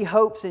 He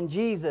hopes in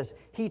Jesus.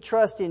 He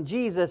trusts in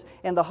Jesus.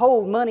 And the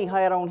hold money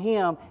had on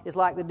him is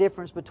like the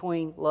difference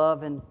between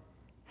love and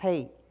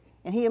hate.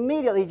 And he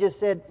immediately just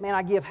said, man,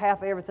 I give half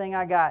of everything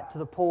I got to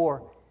the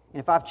poor. And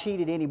if I've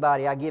cheated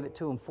anybody, I give it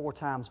to them 4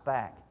 times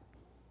back.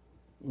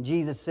 And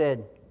Jesus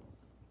said,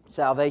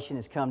 salvation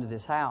has come to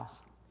this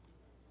house.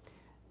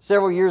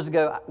 Several years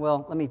ago,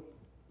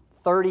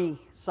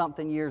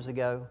 30-something years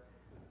ago,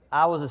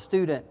 I was a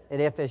student at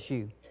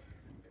FSU.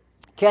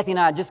 Kathy and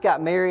I just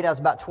got married. I was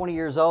about 20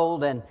 years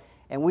old, and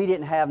we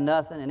didn't have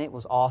nothing, and it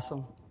was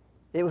awesome.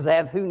 It was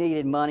who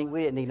needed money?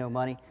 We didn't need no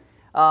money.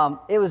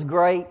 It was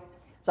great.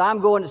 So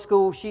I'm going to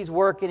school, she's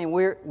working, and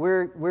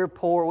we're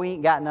poor. We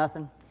ain't got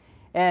nothing.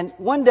 And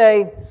one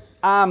day,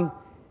 I'm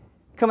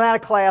coming out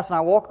of class, and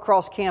I walk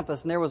across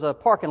campus, and there was a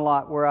parking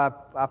lot where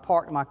I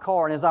parked my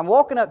car. And as I'm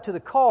walking up to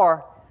the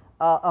car,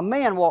 a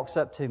man walks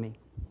up to me.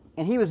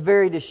 And he was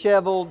very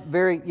disheveled,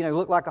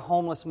 looked like a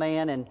homeless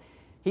man. And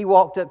he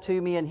walked up to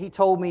me, and he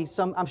told me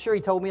I'm sure he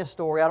told me a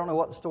story. I don't know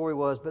what the story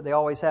was, but they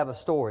always have a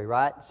story,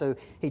 right? So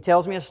he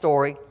tells me a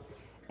story.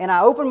 And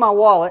I open my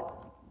wallet.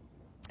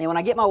 And when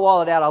I get my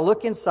wallet out, I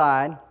look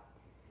inside,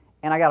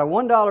 and I got a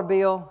 $1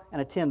 bill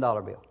and a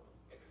 $10 bill.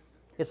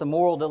 It's a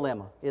moral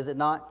dilemma, is it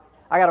not?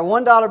 I got a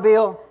 $1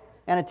 bill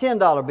and a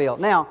 $10 bill.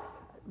 Now,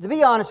 to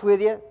be honest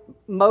with you,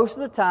 most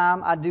of the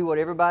time I do what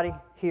everybody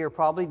here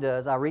probably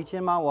does. I reach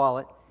in my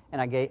wallet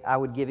and I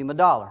would give him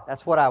 $1.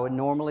 That's what I would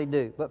normally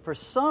do. But for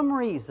some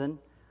reason,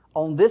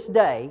 on this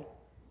day,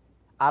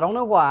 I don't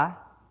know why.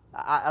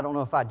 I don't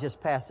know if I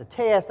just passed a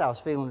test. I was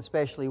feeling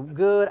especially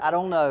good. I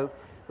don't know.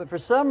 But for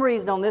some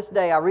reason on this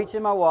day, I reach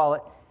in my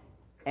wallet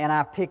and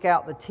I pick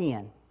out the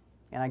 10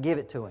 and I give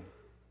it to him.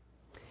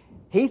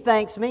 He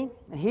thanks me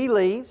and he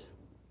leaves.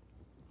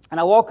 And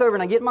I walk over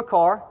and I get in my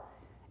car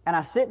and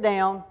I sit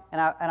down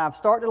and I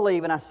start to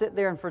leave and I sit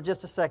there and for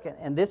just a second.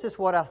 And this is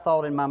what I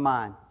thought in my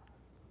mind.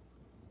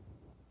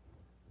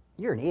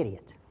 You're an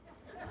idiot.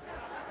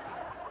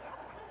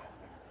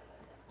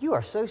 You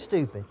are so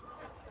stupid.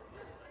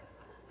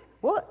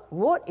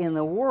 What in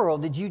the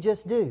world did you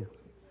just do?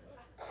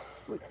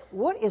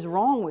 What is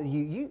wrong with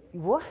you?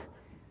 What?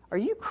 Are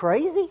you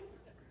crazy?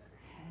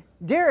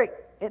 Derek,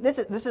 this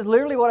is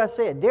literally what I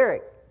said.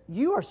 Derek,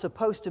 you are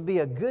supposed to be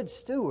a good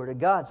steward of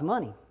God's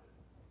money,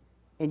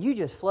 and you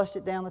just flushed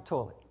it down the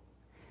toilet.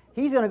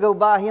 He's going to go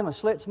buy him a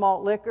Schlitz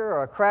malt liquor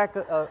or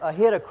a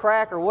hit of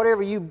crack or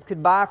whatever you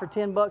could buy for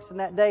 $10 in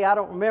that day. I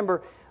don't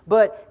remember.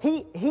 But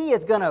he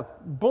is going to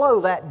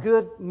blow that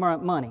good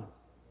money.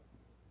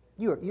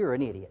 You're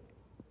an idiot.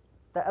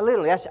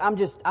 Literally, I'm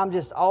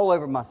just all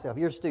over myself.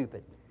 You're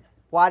stupid.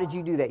 Why did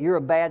you do that? You're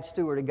a bad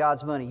steward of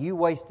God's money. You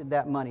wasted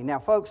that money. Now,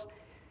 folks,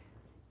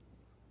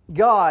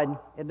 God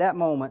at that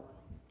moment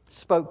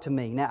spoke to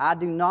me. Now, I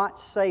do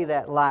not say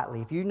that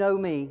lightly. If you know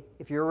me,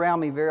 if you're around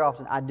me very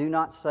often, I do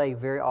not say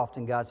very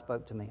often God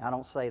spoke to me. I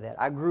don't say that.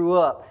 I grew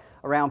up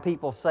around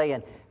people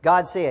saying,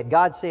 God said,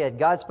 God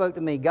spoke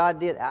to me,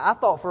 God did. I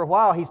thought for a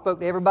while He spoke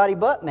to everybody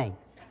but me.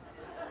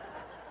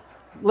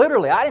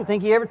 Literally, I didn't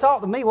think He ever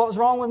talked to me. What was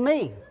wrong with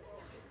me?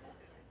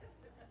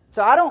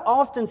 So I don't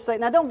often say,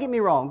 now don't get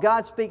me wrong,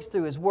 God speaks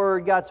through His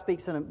Word, God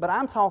speaks in it, but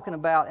I'm talking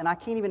about, and I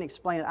can't even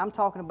explain it, I'm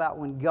talking about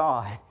when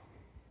God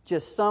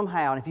just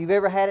somehow, and if you've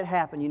ever had it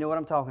happen, you know what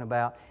I'm talking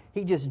about,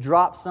 He just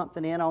drops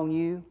something in on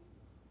you.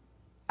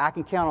 I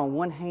can count on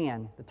one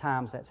hand the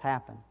times that's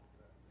happened.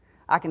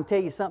 I can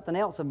tell you something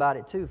else about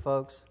it too,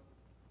 folks.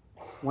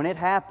 When it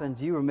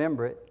happens, you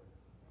remember it.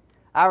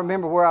 I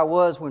remember where I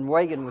was when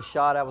Reagan was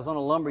shot. I was on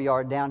a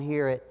lumberyard down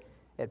here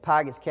at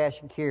Pygot's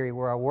Cash and Carry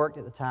where I worked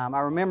at the time.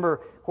 I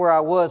remember where I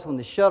was when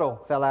the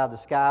shuttle fell out of the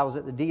sky. I was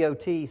at the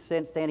DOT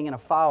standing in a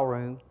file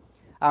room.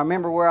 I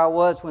remember where I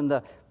was when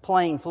the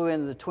plane flew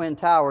into the Twin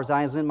Towers.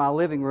 I was in my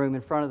living room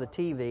in front of the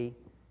TV.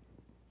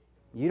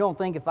 You don't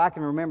think if I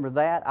can remember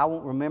that, I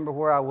won't remember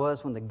where I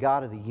was when the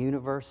God of the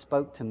universe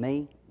spoke to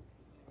me?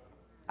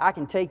 I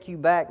can take you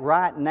back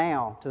right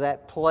now to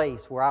that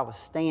place where I was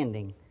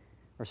standing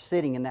or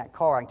sitting in that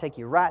car. I can take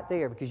you right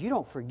there because you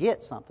don't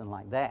forget something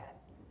like that.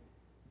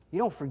 You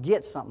don't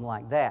forget something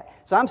like that.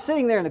 So I'm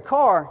sitting there in the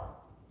car,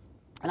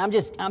 and I'm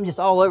just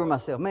all over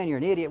myself. Man, you're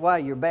an idiot. Why?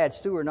 You're a bad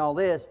steward and all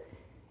this.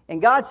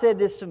 And God said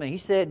this to me. He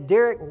said,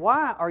 Derek,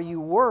 why are you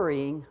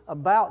worrying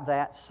about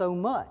that so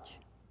much?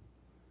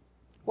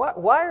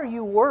 Why are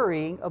you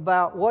worrying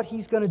about what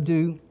He's going to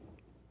do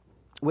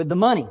with the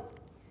money?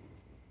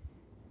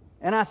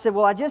 And I said,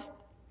 well,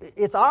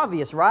 it's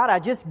obvious, right? I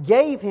just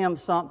gave him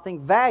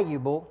something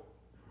valuable,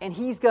 and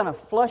he's going to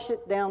flush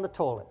it down the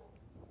toilet.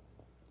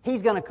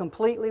 He's going to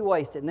completely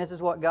waste it. And this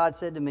is what God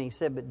said to me. He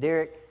said, but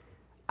Derek,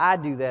 I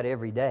do that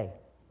every day.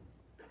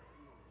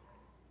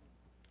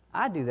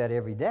 I do that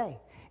every day.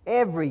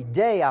 Every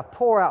day I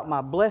pour out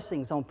my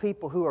blessings on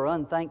people who are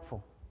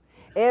unthankful.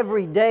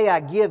 Every day I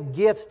give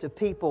gifts to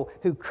people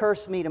who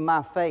curse me to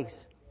my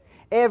face.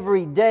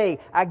 Every day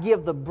I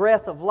give the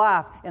breath of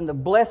life and the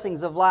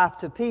blessings of life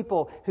to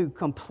people who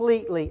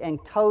completely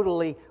and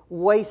totally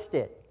waste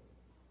it.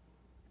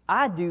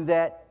 I do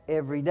that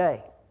every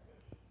day.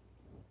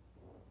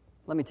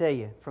 Let me tell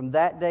you, from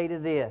that day to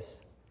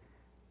this,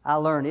 I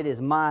learned it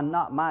is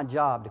not my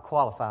job to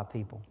qualify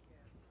people.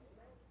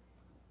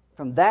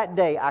 From that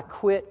day, I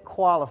quit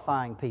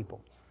qualifying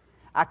people.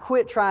 I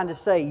quit trying to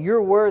say,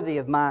 you're worthy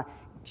of my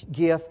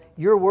gift,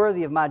 you're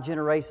worthy of my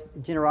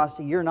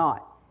generosity, you're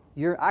not.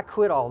 I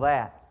quit all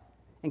that.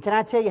 And can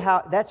I tell you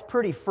how that's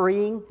pretty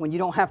freeing when you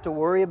don't have to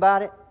worry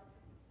about it?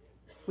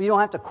 When you don't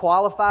have to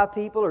qualify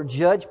people or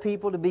judge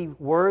people to be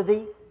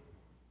worthy.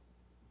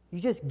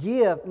 You just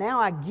give. Now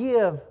I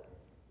give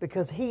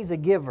because He's a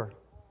giver.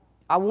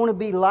 I want to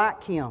be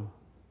like Him.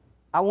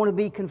 I want to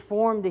be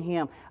conformed to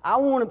Him.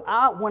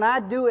 When I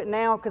do it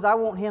now, because I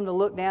want Him to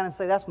look down and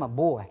say, that's my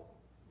boy.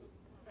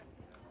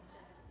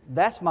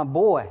 That's my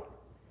boy.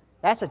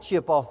 That's a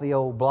chip off the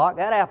old block.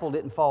 That apple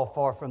didn't fall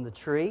far from the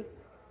tree.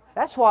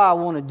 That's why I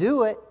want to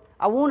do it.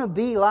 I want to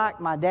be like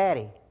my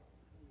daddy.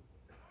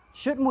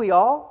 Shouldn't we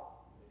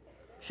all?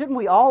 Shouldn't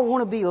we all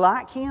want to be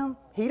like Him?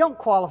 He don't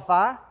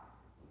qualify.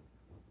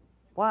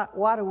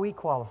 Why do we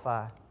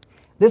qualify?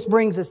 This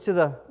brings us to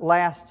the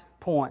last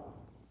point,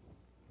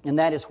 and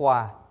that is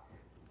why.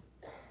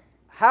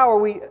 Who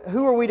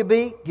are we to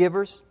be?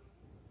 Givers.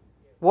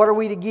 What are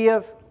we to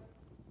give?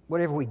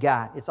 Whatever we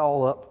got, it's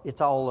all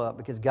up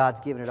because God's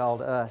given it all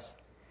to us.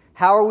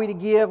 How are we to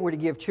give? We're to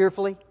give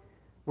cheerfully,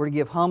 we're to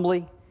give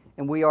humbly,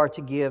 and we are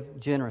to give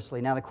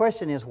generously. Now the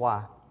question is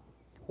why?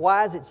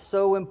 Why is it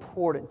so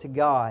important to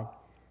God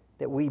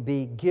that we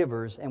be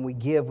givers and we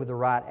give with the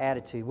right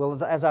attitude?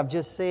 Well, as I've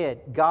just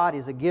said, God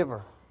is a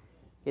giver.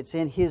 It's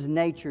in His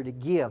nature to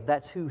give.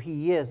 That's who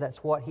He is.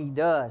 That's what He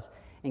does.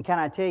 And can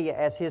I tell you,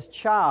 as His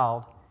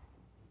child,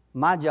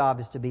 my job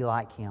is to be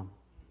like Him.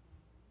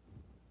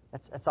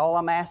 That's all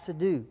I'm asked to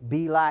do,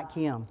 be like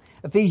Him.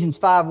 Ephesians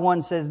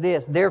 5:1 says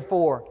this,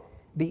 therefore,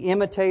 be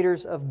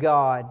imitators of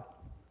God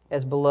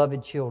as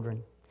beloved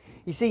children.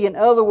 You see, in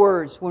other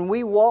words, when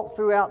we walk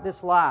throughout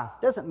this life,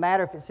 it doesn't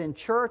matter if it's in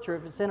church or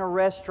if it's in a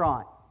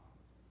restaurant,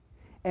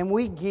 and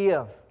we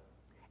give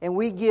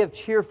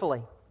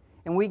cheerfully,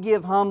 and we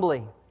give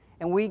humbly,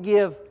 and we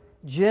give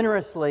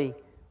generously,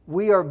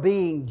 we are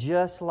being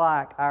just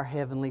like our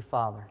Heavenly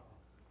Father.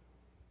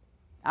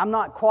 I'm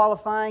not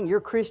qualifying.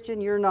 You're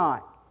Christian, you're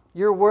not.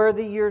 You're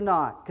worthy, you're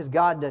not, because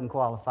God doesn't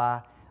qualify.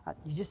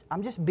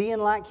 I'm just being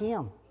like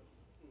Him.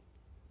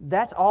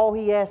 That's all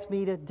He asked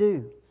me to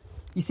do.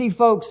 You see,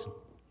 folks,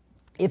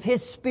 if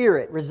His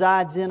Spirit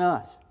resides in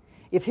us,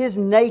 if His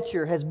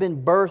nature has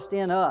been birthed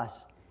in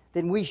us,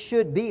 then we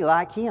should be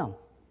like Him.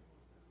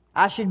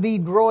 I should be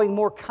growing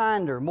more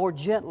kinder, more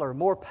gentler,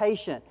 more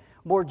patient,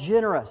 more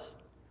generous,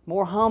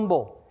 more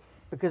humble,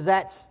 because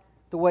that's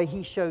the way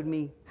He showed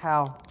me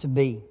how to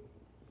be.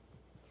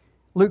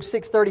 Luke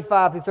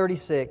 6:35 through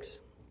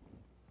 36,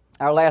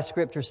 our last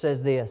scripture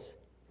says this: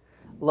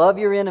 love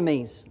your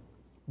enemies,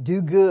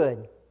 do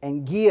good,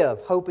 and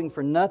give, hoping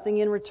for nothing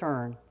in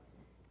return,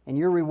 and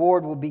your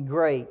reward will be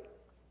great,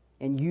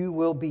 and you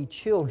will be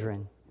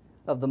children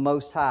of the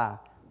Most High.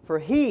 For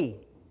He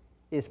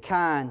is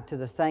kind to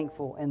the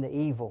thankful and the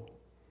evil.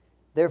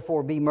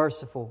 Therefore be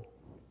merciful,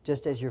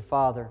 just as your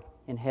Father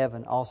in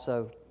heaven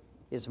also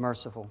is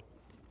merciful.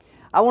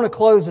 I want to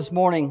close this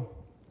morning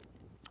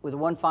with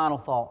one final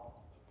thought.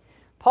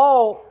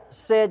 Paul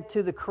said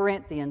to the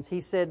Corinthians,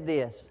 he said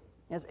this.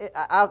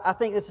 I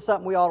think this is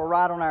something we ought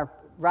to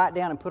write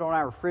down and put on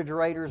our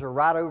refrigerators or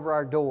write over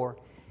our door.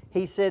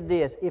 He said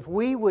this: if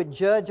we would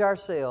judge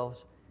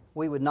ourselves,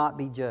 we would not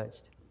be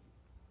judged.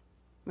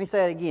 Let me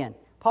say it again.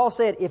 Paul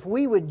said, if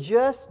we would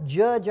just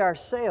judge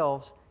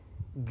ourselves,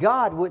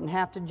 God wouldn't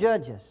have to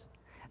judge us.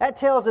 That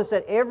tells us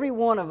that every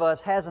one of us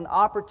has an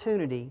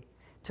opportunity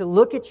to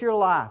look at your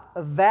life,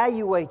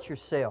 evaluate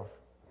yourself,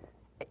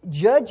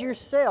 judge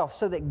yourself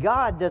so that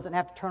God doesn't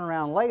have to turn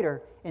around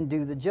later and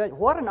do the judge.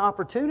 What an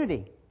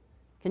opportunity.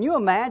 Can you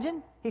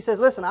imagine? He says,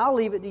 listen, I'll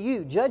leave it to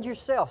you. Judge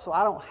yourself so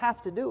I don't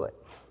have to do it.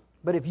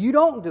 But if you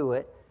don't do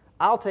it,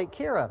 I'll take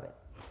care of it.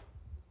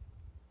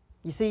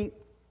 You see,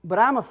 but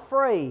I'm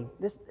afraid,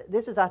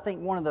 this is, I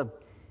think, one of the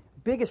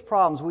biggest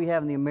problems we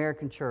have in the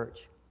American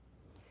church.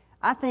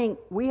 I think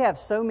we have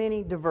so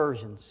many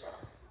diversions.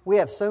 We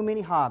have so many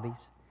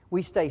hobbies.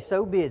 We stay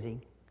so busy.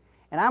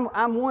 And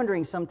I'm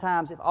wondering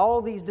sometimes if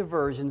all these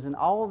diversions and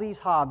all these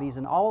hobbies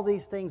and all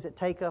these things that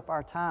take up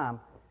our time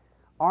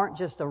aren't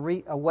just a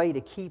way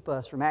to keep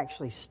us from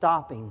actually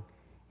stopping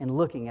and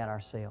looking at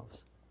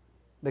ourselves.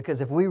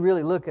 Because if we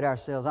really look at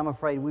ourselves, I'm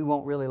afraid we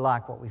won't really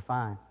like what we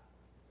find.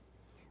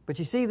 But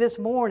you see, this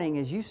morning,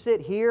 as you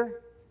sit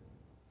here,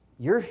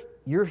 you're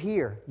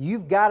here.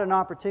 You've got an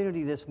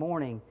opportunity this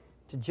morning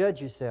to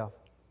judge yourself,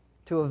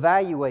 to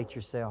evaluate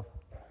yourself.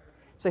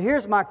 So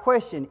here's my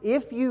question.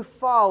 If you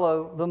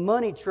follow the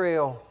money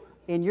trail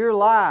in your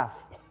life,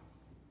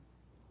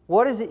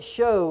 what does it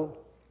show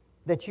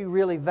that you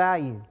really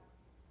value?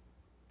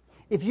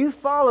 If you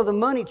follow the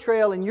money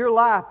trail in your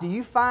life, do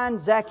you find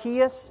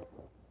Zacchaeus?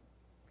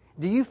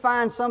 Do you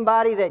find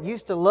somebody that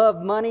used to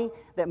love money,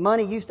 that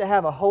money used to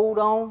have a hold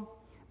on,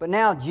 but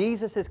now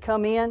Jesus has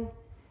come in,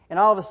 and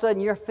all of a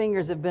sudden your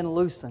fingers have been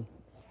loosened,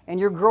 and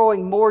you're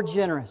growing more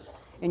generous,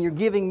 and you're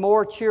giving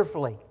more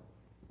cheerfully?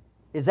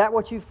 Is that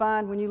what you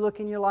find when you look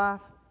in your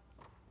life?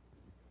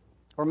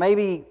 Or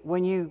maybe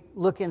when you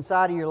look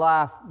inside of your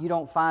life, you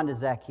don't find a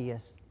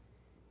Zacchaeus.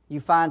 You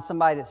find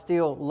somebody that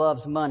still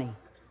loves money,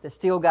 that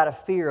still got a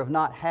fear of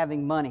not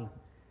having money,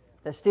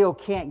 that still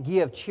can't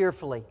give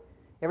cheerfully.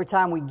 Every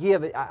time we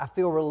give it, I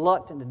feel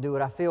reluctant to do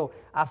it.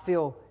 I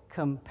feel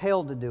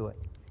compelled to do it.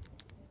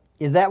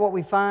 Is that what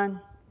we find?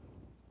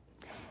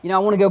 You know, I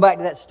want to go back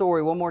to that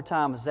story one more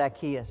time of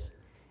Zacchaeus.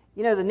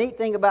 You know, the neat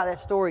thing about that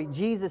story,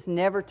 Jesus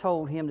never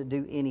told him to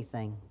do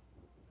anything.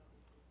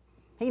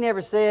 He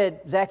never said,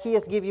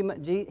 Zacchaeus, give you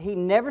money. He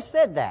never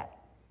said that.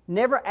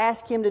 Never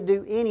asked him to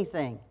do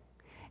anything.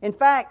 In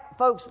fact,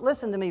 folks,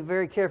 listen to me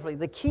very carefully.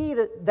 The key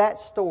to that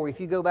story,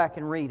 if you go back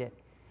and read it,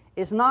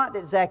 it's not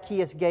that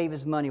Zacchaeus gave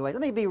his money away.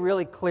 Let me be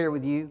really clear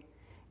with you.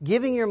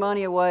 Giving your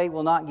money away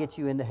will not get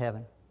you into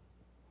heaven.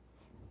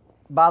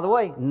 By the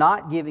way,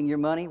 not giving your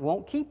money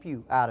won't keep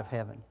you out of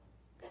heaven.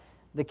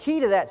 The key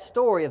to that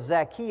story of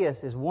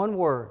Zacchaeus is one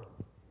word: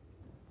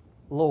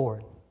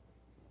 Lord.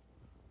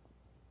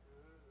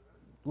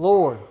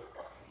 Lord.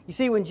 You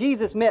see, when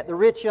Jesus met the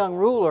rich young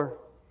ruler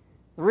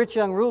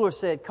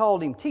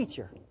called him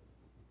teacher.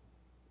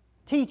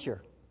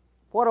 Teacher,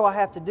 what do I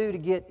have to do to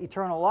get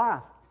eternal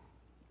life?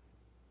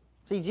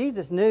 See,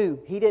 Jesus knew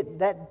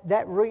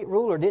that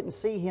ruler didn't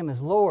see him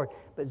as Lord,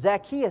 but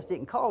Zacchaeus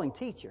didn't call him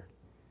teacher.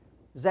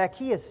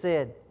 Zacchaeus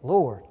said,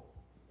 Lord.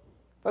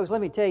 Folks,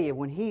 let me tell you,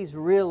 when He's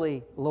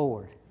really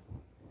Lord,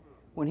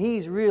 your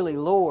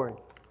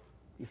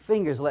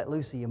fingers let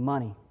loose of your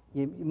money.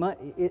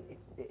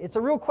 It's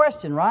a real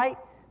question, right?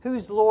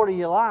 Who's the Lord of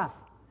your life?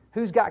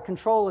 Who's got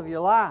control of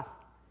your life?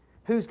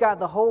 Who's got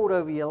the hold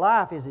over your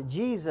life? Is it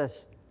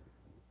Jesus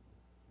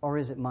or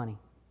is it money?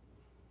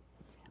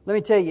 Let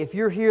me tell you, if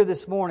you're here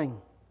this morning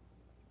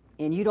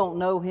and you don't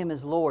know Him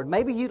as Lord,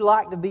 maybe you'd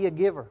like to be a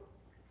giver.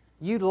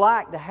 You'd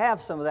like to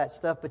have some of that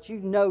stuff, but you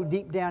know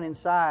deep down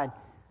inside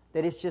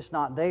that it's just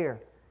not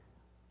there.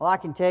 Well, I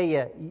can tell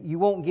you, you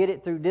won't get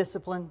it through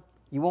discipline.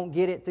 You won't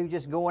get it through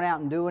just going out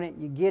and doing it.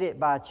 You get it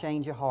by a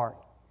change of heart.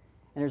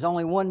 And there's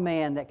only one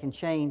man that can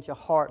change a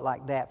heart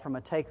like that from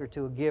a taker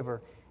to a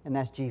giver, and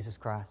that's Jesus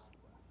Christ.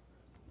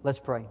 Let's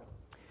pray.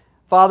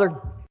 Father,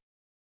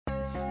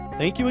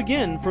 thank you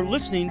again for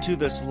listening to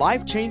this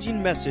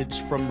life-changing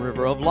message from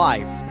River of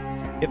Life.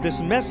 If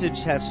this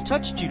message has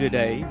touched you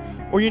today,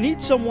 or you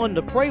need someone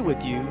to pray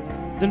with you,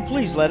 then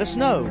please let us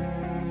know.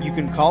 You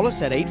can call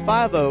us at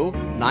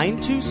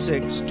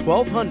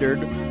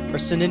 850-926-1200 or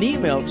send an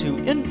email to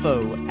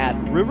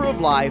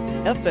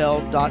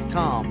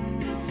info@riveroflifefl.com.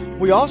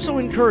 We also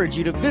encourage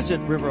you to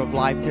visit River of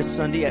Life this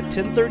Sunday at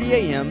 10:30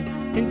 a.m.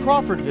 in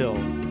Crawfordville.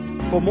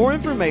 For more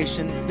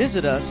information,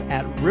 visit us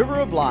at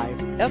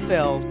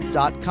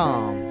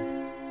riveroflifefl.com.